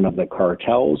from one of the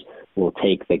cartels will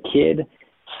take the kid,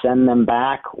 send them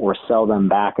back, or sell them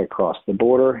back across the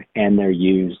border, and they're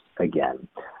used again.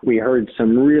 We heard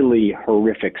some really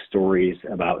horrific stories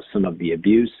about some of the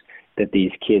abuse that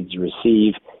these kids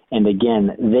receive. And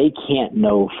again, they can't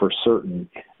know for certain,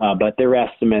 but their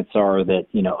estimates are that,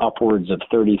 upwards of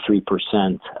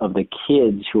 33% of the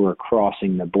kids who are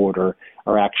crossing the border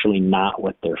are actually not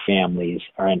with their families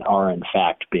and are in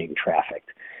fact being trafficked.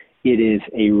 It is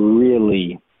a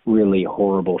really, really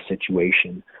horrible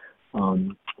situation.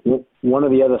 One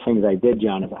of the other things I did,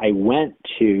 John, is I went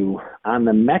on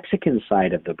the Mexican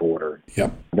side of the border.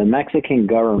 Yep. The Mexican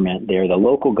government there, the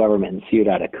local government in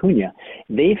Ciudad Acuña,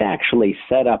 they've actually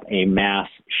set up a mass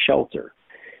shelter.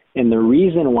 And the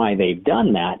reason why they've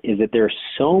done that is that there are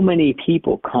so many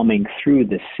people coming through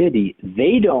the city,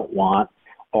 they don't want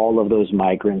all of those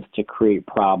migrants to create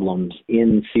problems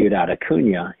in Ciudad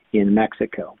Acuña in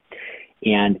Mexico.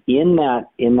 And in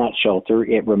that shelter,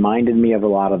 it reminded me of a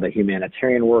lot of the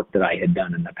humanitarian work that I had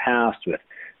done in the past with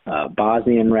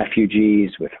Bosnian refugees,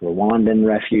 with Rwandan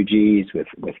refugees, with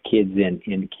kids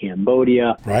in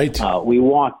Cambodia. Right. We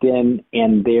walked in,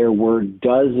 and there were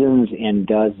dozens and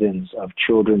dozens of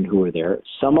children who were there,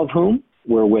 some of whom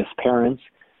were with parents,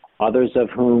 others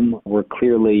of whom were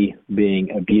clearly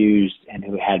being abused and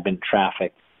who had been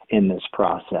trafficked in this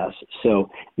process. So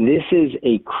this is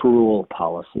a cruel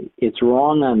policy. It's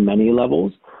wrong on many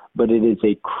levels, but it is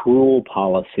a cruel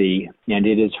policy, and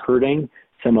it is hurting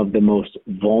some of the most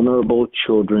vulnerable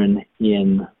children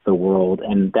in the world.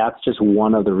 And that's just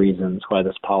one of the reasons why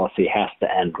this policy has to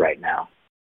end right now.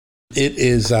 It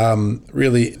is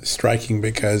really striking,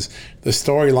 because the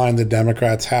storyline the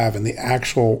Democrats have and the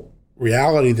actual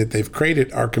reality that they've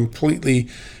created are completely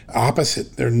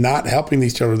opposite. They're not helping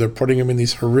these children. They're putting them in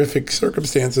these horrific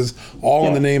circumstances, all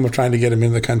in the name of trying to get them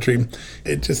into the country.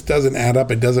 It just doesn't add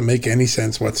up. It doesn't make any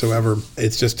sense whatsoever.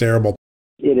 It's just terrible.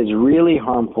 It is really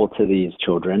harmful to these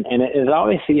children. And it is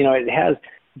obviously, it has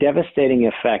devastating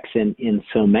effects in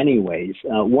so many ways.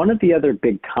 One of the other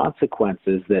big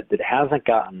consequences that hasn't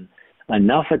gotten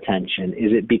enough attention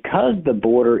is that because the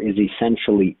border is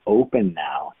essentially open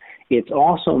now, it's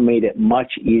also made it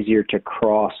much easier to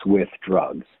cross with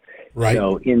drugs. Right.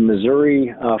 So in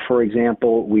Missouri, for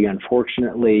example, we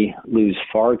unfortunately lose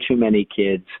far too many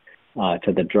kids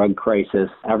to the drug crisis.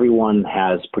 Everyone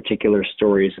has particular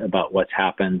stories about what's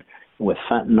happened with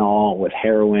fentanyl, with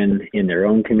heroin in their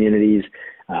own communities.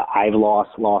 I've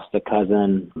lost a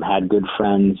cousin, had good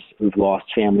friends who've lost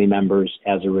family members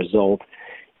as a result.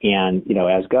 And,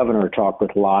 as governor, talked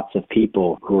with lots of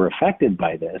people who are affected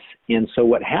by this. And so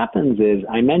what happens is,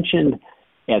 I mentioned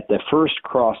at the first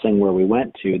crossing where we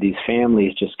went to, these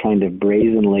families just kind of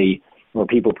brazenly, or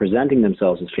people presenting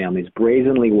themselves as families,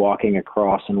 brazenly walking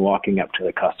across and walking up to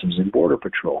the Customs and Border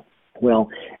Patrol. Well,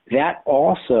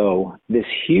 this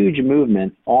huge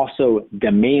movement also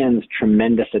demands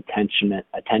tremendous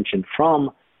attention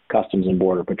from Customs and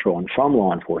Border Patrol and from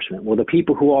law enforcement. Well, the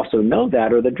people who also know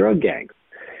that are the drug gangs.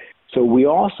 So we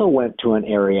also went to an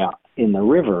area in the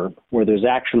river where there's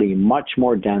actually much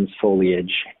more dense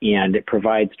foliage, and it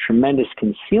provides tremendous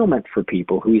concealment for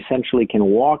people who essentially can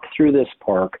walk through this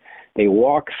park. They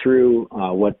walk through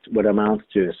what amounts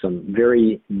to some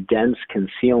very dense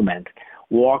concealment,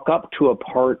 walk up to a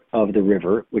part of the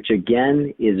river, which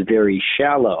again is very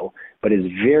shallow, but is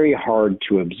very hard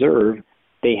to observe.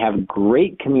 They have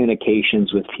great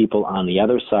communications with people on the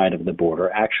other side of the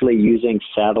border, actually using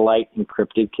satellite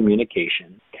encrypted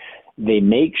communication. They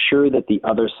make sure that the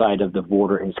other side of the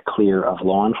border is clear of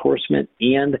law enforcement,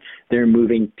 and they're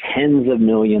moving tens of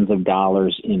millions of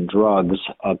dollars in drugs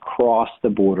across the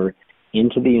border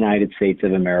into the United States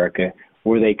of America,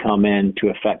 where they come in to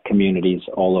affect communities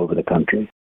all over the country.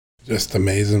 Just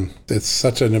amazing. It's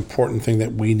such an important thing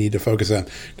that we need to focus on.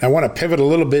 Now, I want to pivot a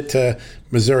little bit to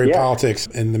Missouri politics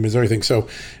and the Missouri thing. So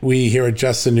we here at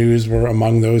Just the News were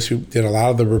among those who did a lot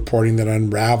of the reporting that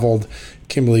unraveled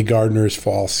Kimberly Gardner's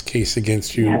false case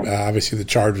against you. Obviously, the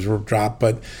charges were dropped,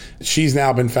 but she's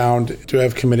now been found to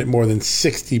have committed more than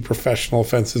 60 professional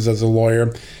offenses as a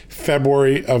lawyer.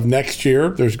 February of next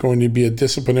year, there's going to be a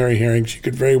disciplinary hearing. She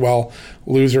could very well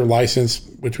lose her license,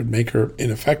 which would make her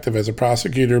ineffective as a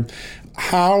prosecutor.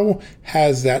 How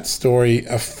has that story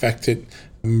affected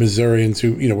Missourians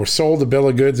who, were sold a bill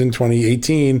of goods in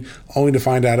 2018, only to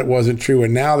find out it wasn't true,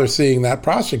 and now they're seeing that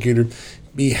prosecutor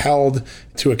be held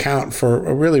to account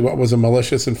for really what was a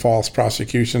malicious and false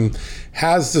prosecution?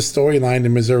 Has the storyline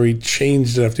in Missouri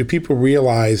changed enough? Do people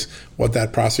realize what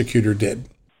that prosecutor did?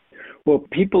 Well,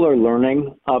 people are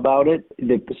learning about it.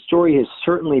 The story has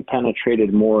certainly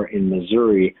penetrated more in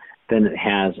Missouri than it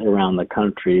has around the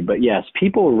country. But yes,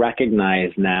 people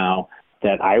recognize now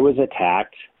that I was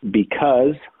attacked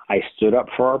because I stood up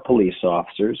for our police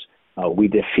officers. We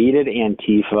defeated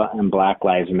Antifa and Black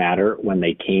Lives Matter when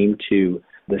they came to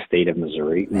the state of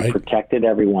Missouri. We protected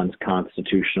everyone's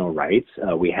constitutional rights.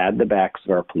 We had the backs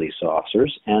of our police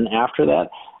officers. And after that,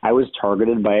 I was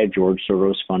targeted by a George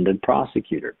Soros-funded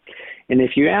prosecutor. And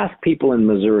if you ask people in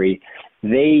Missouri,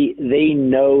 they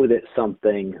know that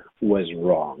something was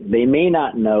wrong. They may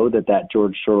not know that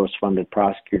George Soros-funded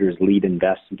prosecutor's lead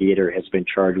investigator has been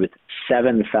charged with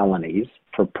 7 felonies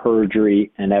for perjury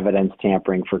and evidence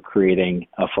tampering for creating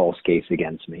a false case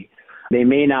against me. They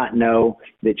may not know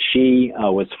that she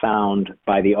was found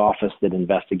by the office that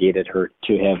investigated her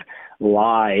to have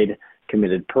lied,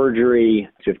 committed perjury,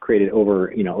 to have created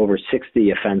over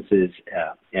 60 offenses.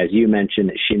 As you mentioned,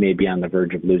 she may be on the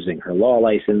verge of losing her law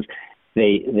license.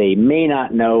 They may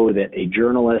not know that a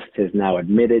journalist has now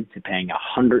admitted to paying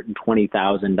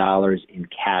 $120,000 in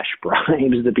cash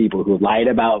bribes to people who lied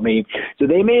about me. So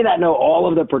they may not know all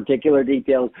of the particular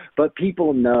details, but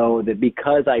people know that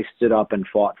because I stood up and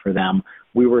fought for them,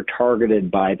 we were targeted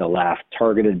by the left,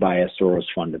 targeted by a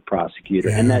Soros-funded prosecutor.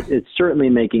 And that it's certainly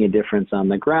making a difference on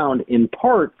the ground, in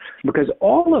part because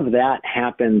all of that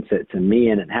happened to me,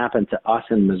 and it happened to us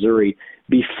in Missouri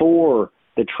before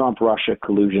the Trump-Russia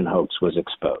collusion hoax was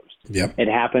exposed. It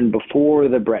happened before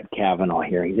the Brett Kavanaugh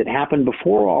hearings. It happened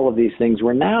before all of these things,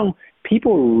 where now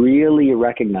people really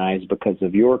recognize, because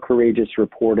of your courageous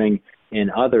reporting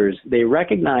and others, they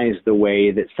recognize the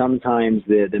way that sometimes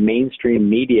the mainstream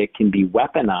media can be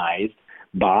weaponized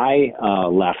by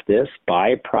leftists,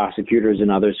 by prosecutors and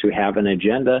others who have an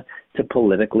agenda to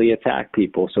politically attack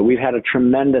people. So we've had a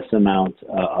tremendous amount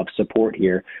of support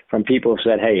here from people who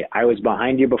said, hey, I was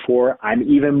behind you before, I'm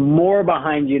even more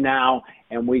behind you now,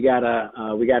 and we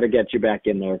gotta get you back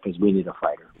in there because we need a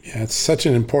fighter. Yeah, it's such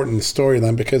an important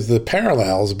storyline because the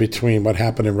parallels between what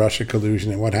happened in Russia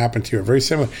collusion and what happened to you are very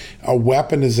similar. A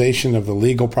weaponization of the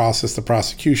legal process, the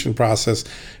prosecution process,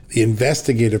 the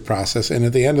investigative process, and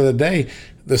at the end of the day,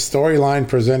 the storyline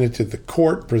presented to the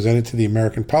court, presented to the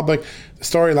American public, the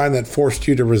storyline that forced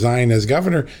you to resign as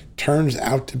governor turns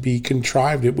out to be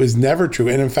contrived. It was never true.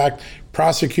 And in fact,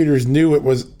 prosecutors knew it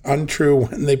was untrue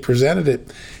when they presented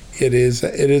it. It is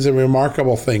a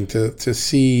remarkable thing to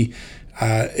see.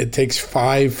 It takes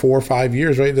 4 or 5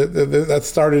 years, right? That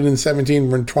started in 17.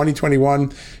 We're in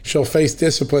 2021. She'll face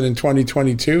discipline in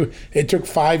 2022. It took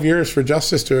 5 years for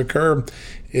justice to occur.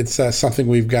 It's something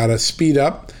we've got to speed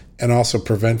up and also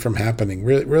prevent from happening.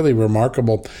 Really, really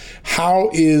remarkable.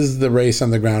 How is the race on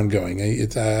the ground going?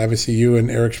 It's obviously you and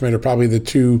Eric Schmidt are probably the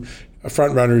two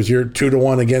front runners. You're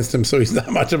 2-1 against him, so he's not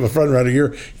much of a front runner.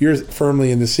 You're firmly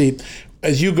in the seat.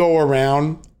 As you go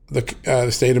around the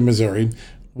state of Missouri,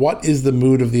 what is the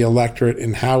mood of the electorate,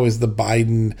 and how is the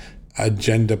Biden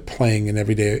agenda playing in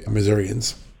everyday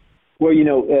Missourians? Well,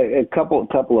 a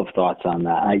couple of thoughts on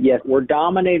that. Yes, we're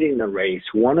dominating the race.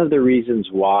 One of the reasons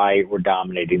why we're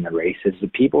dominating the race is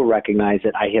that people recognize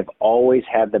that I have always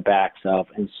had the backs of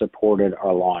and supported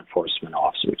our law enforcement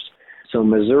officers. So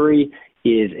Missouri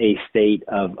is a state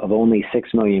of only 6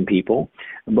 million people,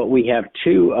 but we have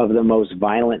 2 of the most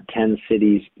violent 10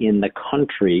 cities in the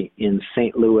country, in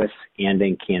St. Louis and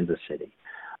in Kansas City.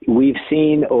 We've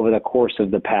seen over the course of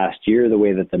the past year the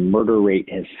way that the murder rate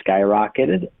has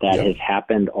skyrocketed. That has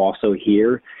happened also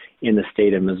here in the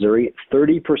state of Missouri.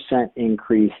 30%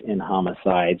 increase in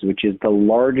homicides, which is the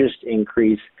largest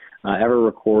increase ever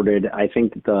recorded. I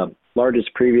think that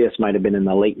Largest previous might have been in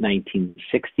the late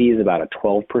 1960s, about a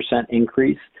 12%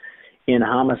 increase in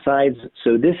homicides.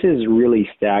 So this is really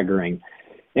staggering.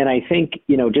 And I think,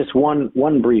 just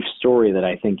one brief story that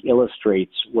I think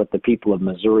illustrates what the people of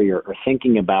Missouri are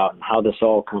thinking about and how this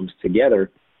all comes together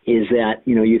is that,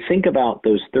 you think about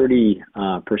those 30%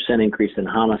 increase in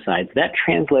homicides, that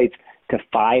translates to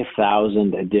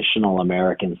 5,000 additional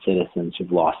American citizens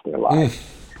who've lost their lives.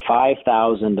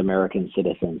 5,000 American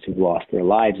citizens who've lost their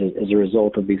lives as a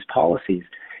result of these policies.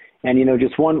 And,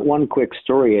 just one quick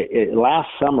story. Last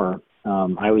summer,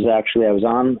 I was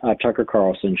on Tucker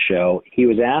Carlson's show. He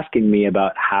was asking me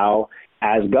about how,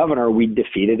 as governor, we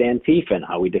defeated Antifa and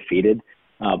how we defeated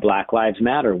Black Lives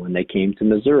Matter when they came to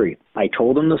Missouri. I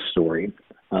told him the story.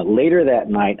 Later that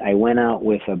night, I went out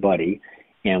with a buddy,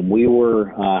 and we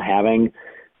were having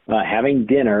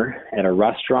dinner at a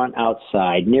restaurant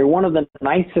outside near one of the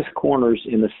nicest corners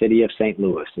in the city of St.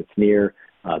 Louis. It's near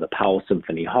the Powell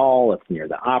Symphony Hall. It's near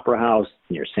the Opera House,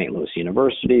 near St. Louis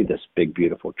University, this big,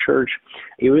 beautiful church.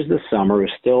 It was the summer. It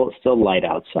was still light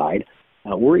outside.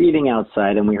 We're eating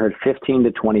outside, and we heard 15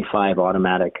 to 25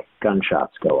 automatic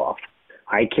gunshots go off.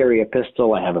 I carry a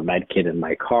pistol. I have a med kit in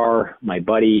my car. My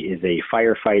buddy is a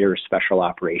firefighter, special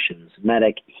operations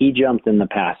medic. He jumped in the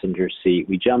passenger seat.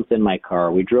 We jumped in my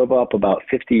car. We drove up about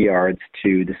 50 yards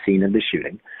to the scene of the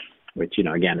shooting, which,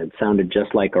 again, it sounded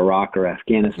just like Iraq or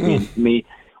Afghanistan to me.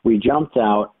 We jumped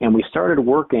out, and we started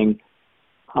working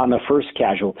on the first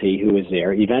casualty who was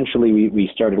there. Eventually,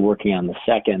 we started working on the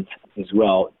second as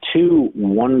well. Two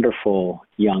wonderful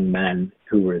young men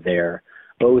who were there,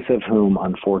 both of whom,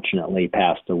 unfortunately,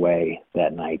 passed away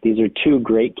that night. These are two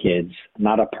great kids,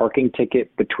 not a parking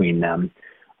ticket between them.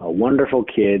 Wonderful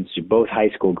kids, both high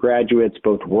school graduates,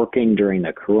 both working during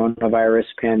the coronavirus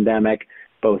pandemic.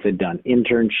 Both had done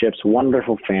internships,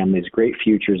 wonderful families, great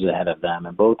futures ahead of them,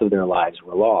 and both of their lives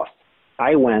were lost.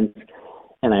 I went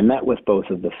and I met with both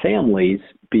of the families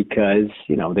because,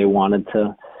 they wanted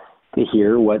to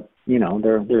hear what,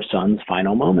 their son's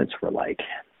final moments were like.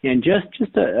 And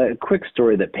just a quick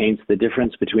story that paints the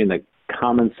difference between the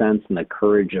common sense and the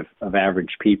courage of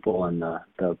average people and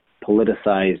the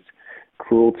politicized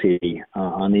cruelty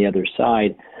on the other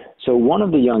side. So one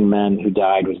of the young men who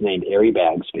died was named Ari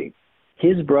Bagsby.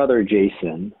 His brother,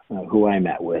 Jason, who I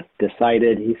met with,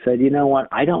 decided, he said, you know what,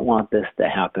 I don't want this to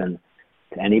happen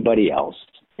to anybody else.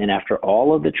 And after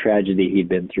all of the tragedy he'd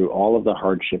been through, all of the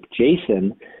hardship,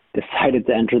 Jason decided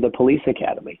to enter the police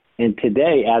academy. And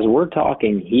today, as we're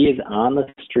talking, he is on the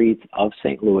streets of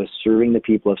St. Louis, serving the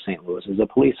people of St. Louis as a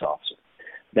police officer.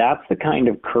 That's the kind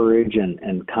of courage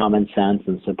and common sense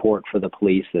and support for the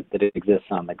police that exists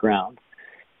on the ground.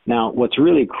 Now, what's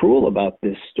really cruel about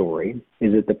this story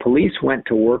is that the police went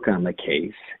to work on the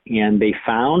case, and they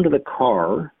found the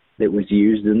car that was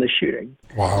used in the shooting.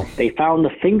 Wow. They found the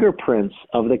fingerprints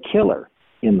of the killer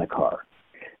in the car.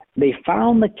 They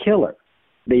found the killer.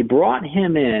 They brought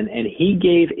him in, and he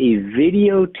gave a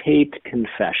videotaped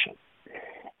confession.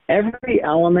 Every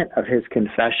element of his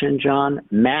confession, John,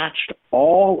 matched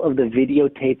all of the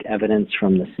videotaped evidence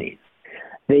from the scene.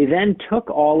 They then took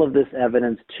all of this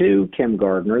evidence to Kim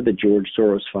Gardner, the George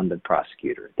Soros-funded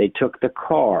prosecutor. They took the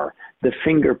car, the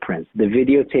fingerprints, the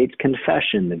videotaped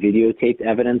confession, the videotaped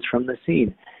evidence from the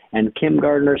scene. And Kim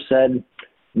Gardner said,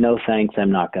 no thanks,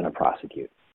 I'm not going to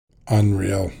prosecute.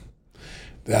 Unreal.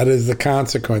 That is the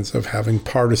consequence of having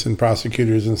partisan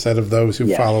prosecutors instead of those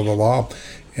who follow the law.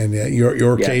 And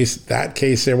your case, that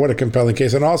case there, what a compelling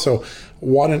case. And also,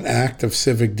 what an act of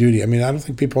civic duty. I mean, I don't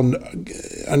think people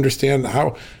understand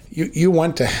how you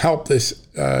went to help this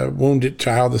wounded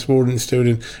child, this wounded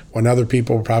student, when other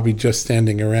people were probably just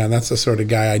standing around. That's the sort of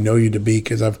guy I know you to be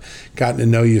because I've gotten to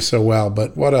know you so well.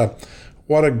 But what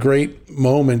a great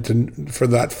moment for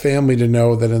that family to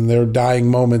know that in their dying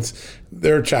moments,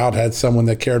 their child had someone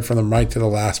that cared for them right to the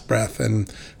last breath.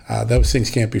 And those things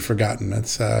can't be forgotten.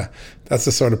 That's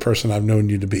the sort of person I've known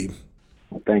you to be.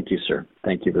 Well, thank you, sir.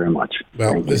 Thank you very much.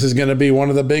 Well, this is going to be one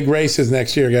of the big races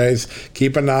next year, guys.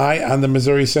 Keep an eye on the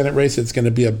Missouri Senate race. It's going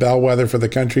to be a bellwether for the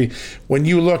country. When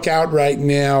you look out right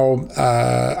now,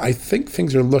 I think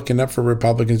things are looking up for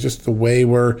Republicans, just the way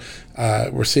we're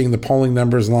seeing the polling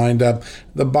numbers lined up.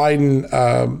 The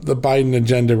Biden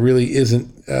agenda really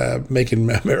isn't making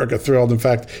America thrilled. In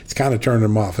fact, it's kind of turning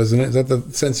them off, isn't it? Is that the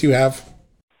sense you have?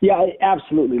 Yeah,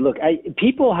 absolutely. Look,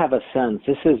 people have a sense.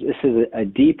 This is a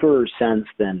deeper sense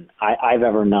than I've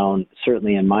ever known,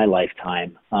 certainly in my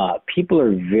lifetime. People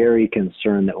are very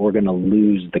concerned that we're going to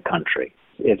lose the country.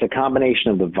 It's a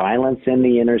combination of the violence in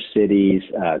the inner cities,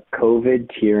 COVID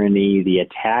tyranny, the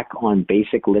attack on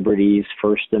basic liberties,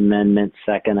 First Amendment,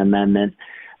 Second Amendment,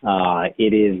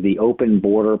 It is the open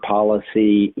border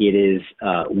policy. It is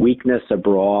weakness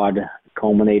abroad,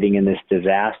 culminating in this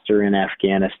disaster in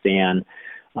Afghanistan.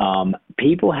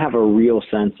 People have a real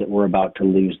sense that we're about to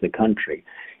lose the country.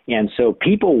 And so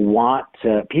people want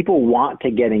to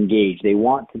get engaged. They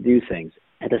want to do things.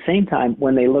 At the same time,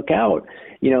 when they look out,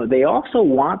 they also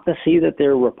want to see that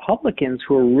there are Republicans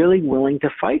who are really willing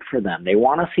to fight for them. They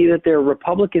want to see that there are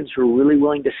Republicans who are really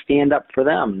willing to stand up for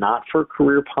them, not for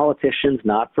career politicians,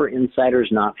 not for insiders,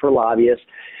 not for lobbyists.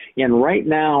 And right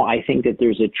now, I think that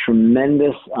there's a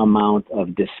tremendous amount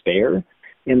of despair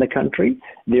in the country.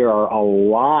 There are a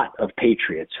lot of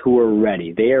patriots who are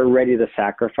ready. They are ready to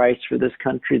sacrifice for this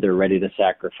country. They're ready to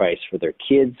sacrifice for their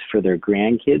kids, for their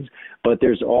grandkids. But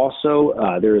there's also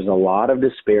there is a lot of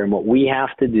despair. And what we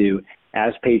have to do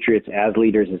as patriots, as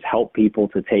leaders, is help people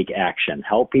to take action,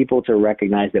 help people to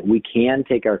recognize that we can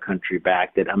take our country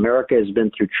back, that America has been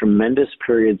through tremendous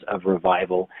periods of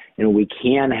revival, and we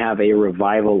can have a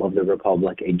revival of the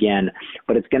republic again.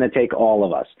 But it's going to take all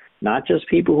of us, not just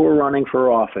people who are running for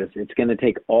office. It's going to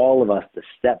take all of us to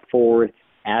step forward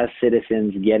as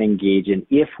citizens, get engaged. And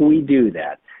if we do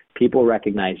that, people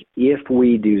recognize if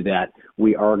we do that,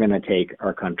 we are going to take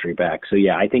our country back. So,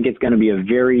 yeah, I think it's going to be a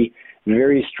very,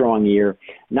 very strong year,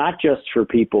 not just for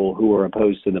people who are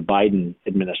opposed to the Biden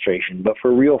administration, but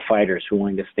for real fighters who are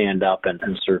willing to stand up and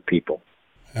serve people.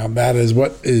 That is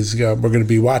what is we're going to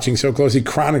be watching so closely,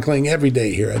 chronicling every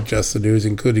day here at Just the News,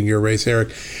 including your race,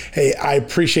 Eric. Hey, I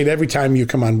appreciate every time you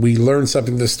come on. We learn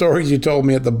something. The stories you told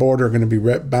me at the border are going to be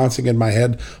bouncing in my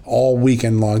head all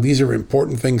weekend long. These are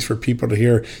important things for people to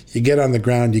hear. You get on the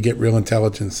ground, you get real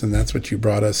intelligence, and that's what you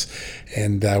brought us.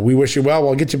 And we wish you well.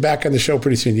 We'll get you back on the show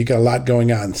pretty soon. You got a lot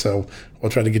going on, so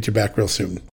we'll try to get you back real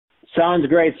soon. Sounds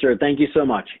great, sir. Thank you so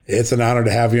much. It's an honor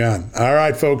to have you on. All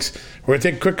right, folks, we're going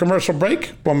to take a quick commercial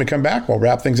break. When we come back, we'll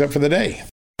wrap things up for the day.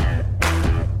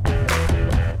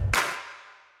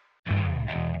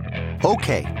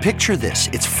 Okay, picture this.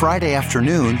 It's Friday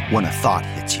afternoon when a thought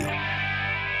hits you.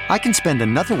 I can spend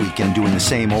another weekend doing the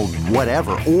same old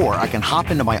whatever, or I can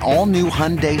hop into my all-new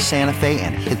Hyundai Santa Fe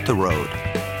and hit the road.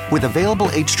 With available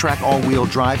H-Track all-wheel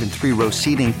drive and 3-row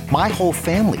seating, my whole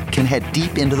family can head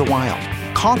deep into the wild.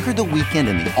 Conquer the weekend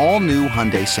in the all-new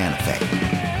Hyundai Santa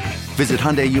Fe. Visit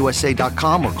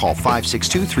HyundaiUSA.com or call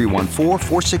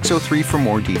 562-314-4603 for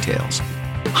more details.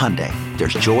 Hyundai,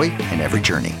 there's joy in every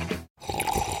journey.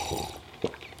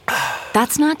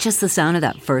 That's not just the sound of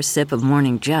that first sip of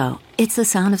Morning Joe. It's the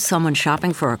sound of someone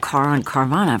shopping for a car on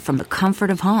Carvana from the comfort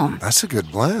of home. That's a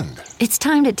good blend. It's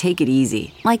time to take it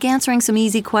easy, like answering some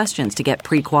easy questions to get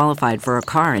pre-qualified for a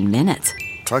car in minutes.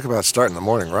 Talk about starting the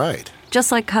morning right.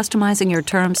 Just like customizing your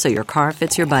terms so your car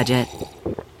fits your budget.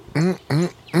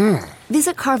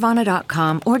 Visit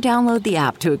Carvana.com or download the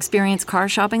app to experience car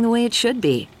shopping the way it should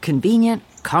be. Convenient,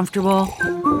 comfortable.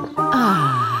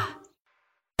 Ah.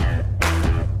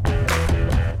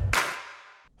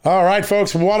 All right,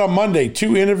 folks, what a Monday.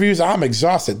 2 interviews. I'm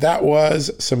exhausted. That was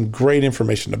some great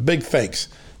information. A big thanks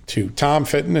to Tom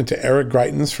Fitton and to Eric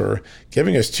Greitens for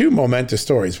giving us 2 momentous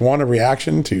stories. One, a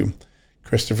reaction to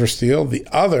Christopher Steele. The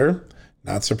other,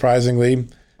 not surprisingly,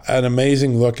 an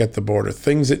amazing look at the border.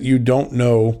 Things that you don't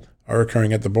know are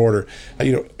occurring at the border.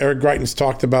 Eric Greitens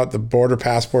talked about the border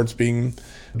passports being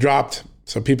dropped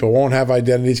so people won't have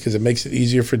identities because it makes it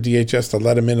easier for DHS to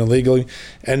let them in illegally.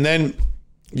 And then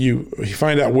you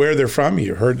find out where they're from.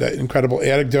 You heard that incredible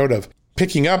anecdote of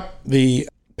picking up the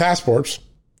passports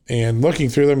and looking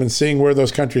through them and seeing where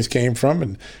those countries came from,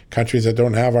 and countries that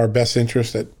don't have our best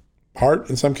interest at heart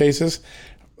in some cases.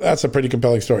 That's a pretty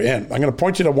compelling story. And I'm going to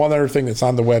point you to one other thing that's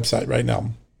on the website right now.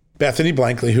 Bethany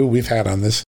Blankley, who we've had on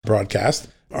this broadcast,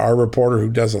 our reporter who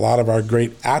does a lot of our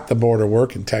great at-the-border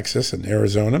work in Texas and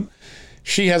Arizona,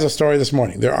 she has a story this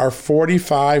morning. There are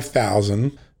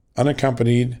 45,000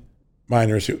 unaccompanied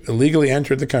minors who illegally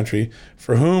entered the country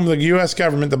for whom the U.S.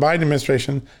 government, the Biden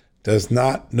administration, does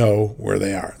not know where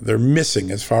they are. They're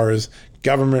missing as far as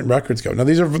government records go. Now,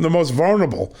 these are the most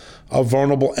vulnerable of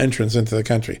vulnerable entrants into the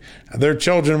country. They're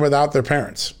children without their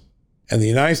parents. And the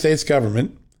United States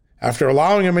government, after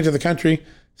allowing them into the country,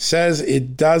 says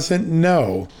it doesn't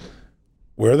know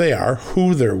where they are,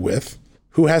 who they're with,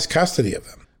 who has custody of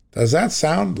them. Does that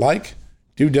sound like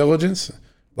due diligence,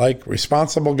 like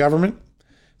responsible government?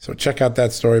 So check out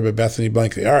that story by Bethany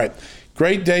Blankley. All right.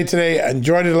 Great day today.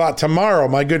 Enjoyed it a lot. Tomorrow,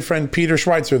 my good friend Peter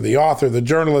Schweitzer, the author, the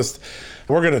journalist,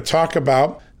 we're going to talk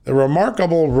about the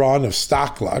remarkable run of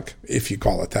stock luck, if you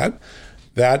call it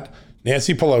that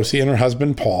Nancy Pelosi and her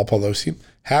husband, Paul Pelosi,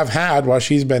 have had while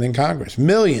she's been in Congress.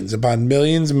 Millions upon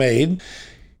millions made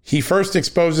He first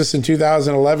exposed this in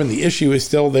 2011. The issue is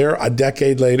still there a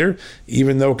decade later,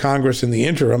 even though Congress in the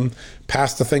interim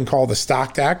passed a thing called the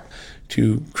Stock Act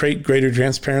to create greater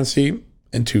transparency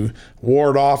and to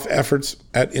ward off efforts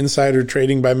at insider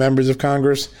trading by members of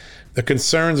Congress. The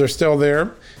concerns are still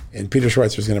there, and Peter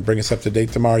Schweizer is going to bring us up to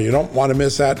date tomorrow. You don't want to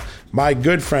miss that. My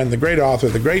good friend, the great author,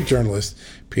 the great journalist,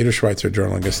 Peter Schweizer,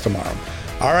 joining us tomorrow.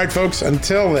 All right, folks,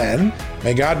 until then,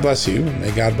 may God bless you.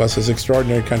 May God bless this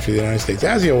extraordinary country, the United States,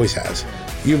 as he always has.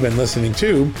 You've been listening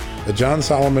to the John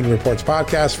Solomon Reports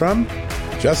podcast from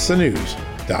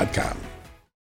justthenews.com.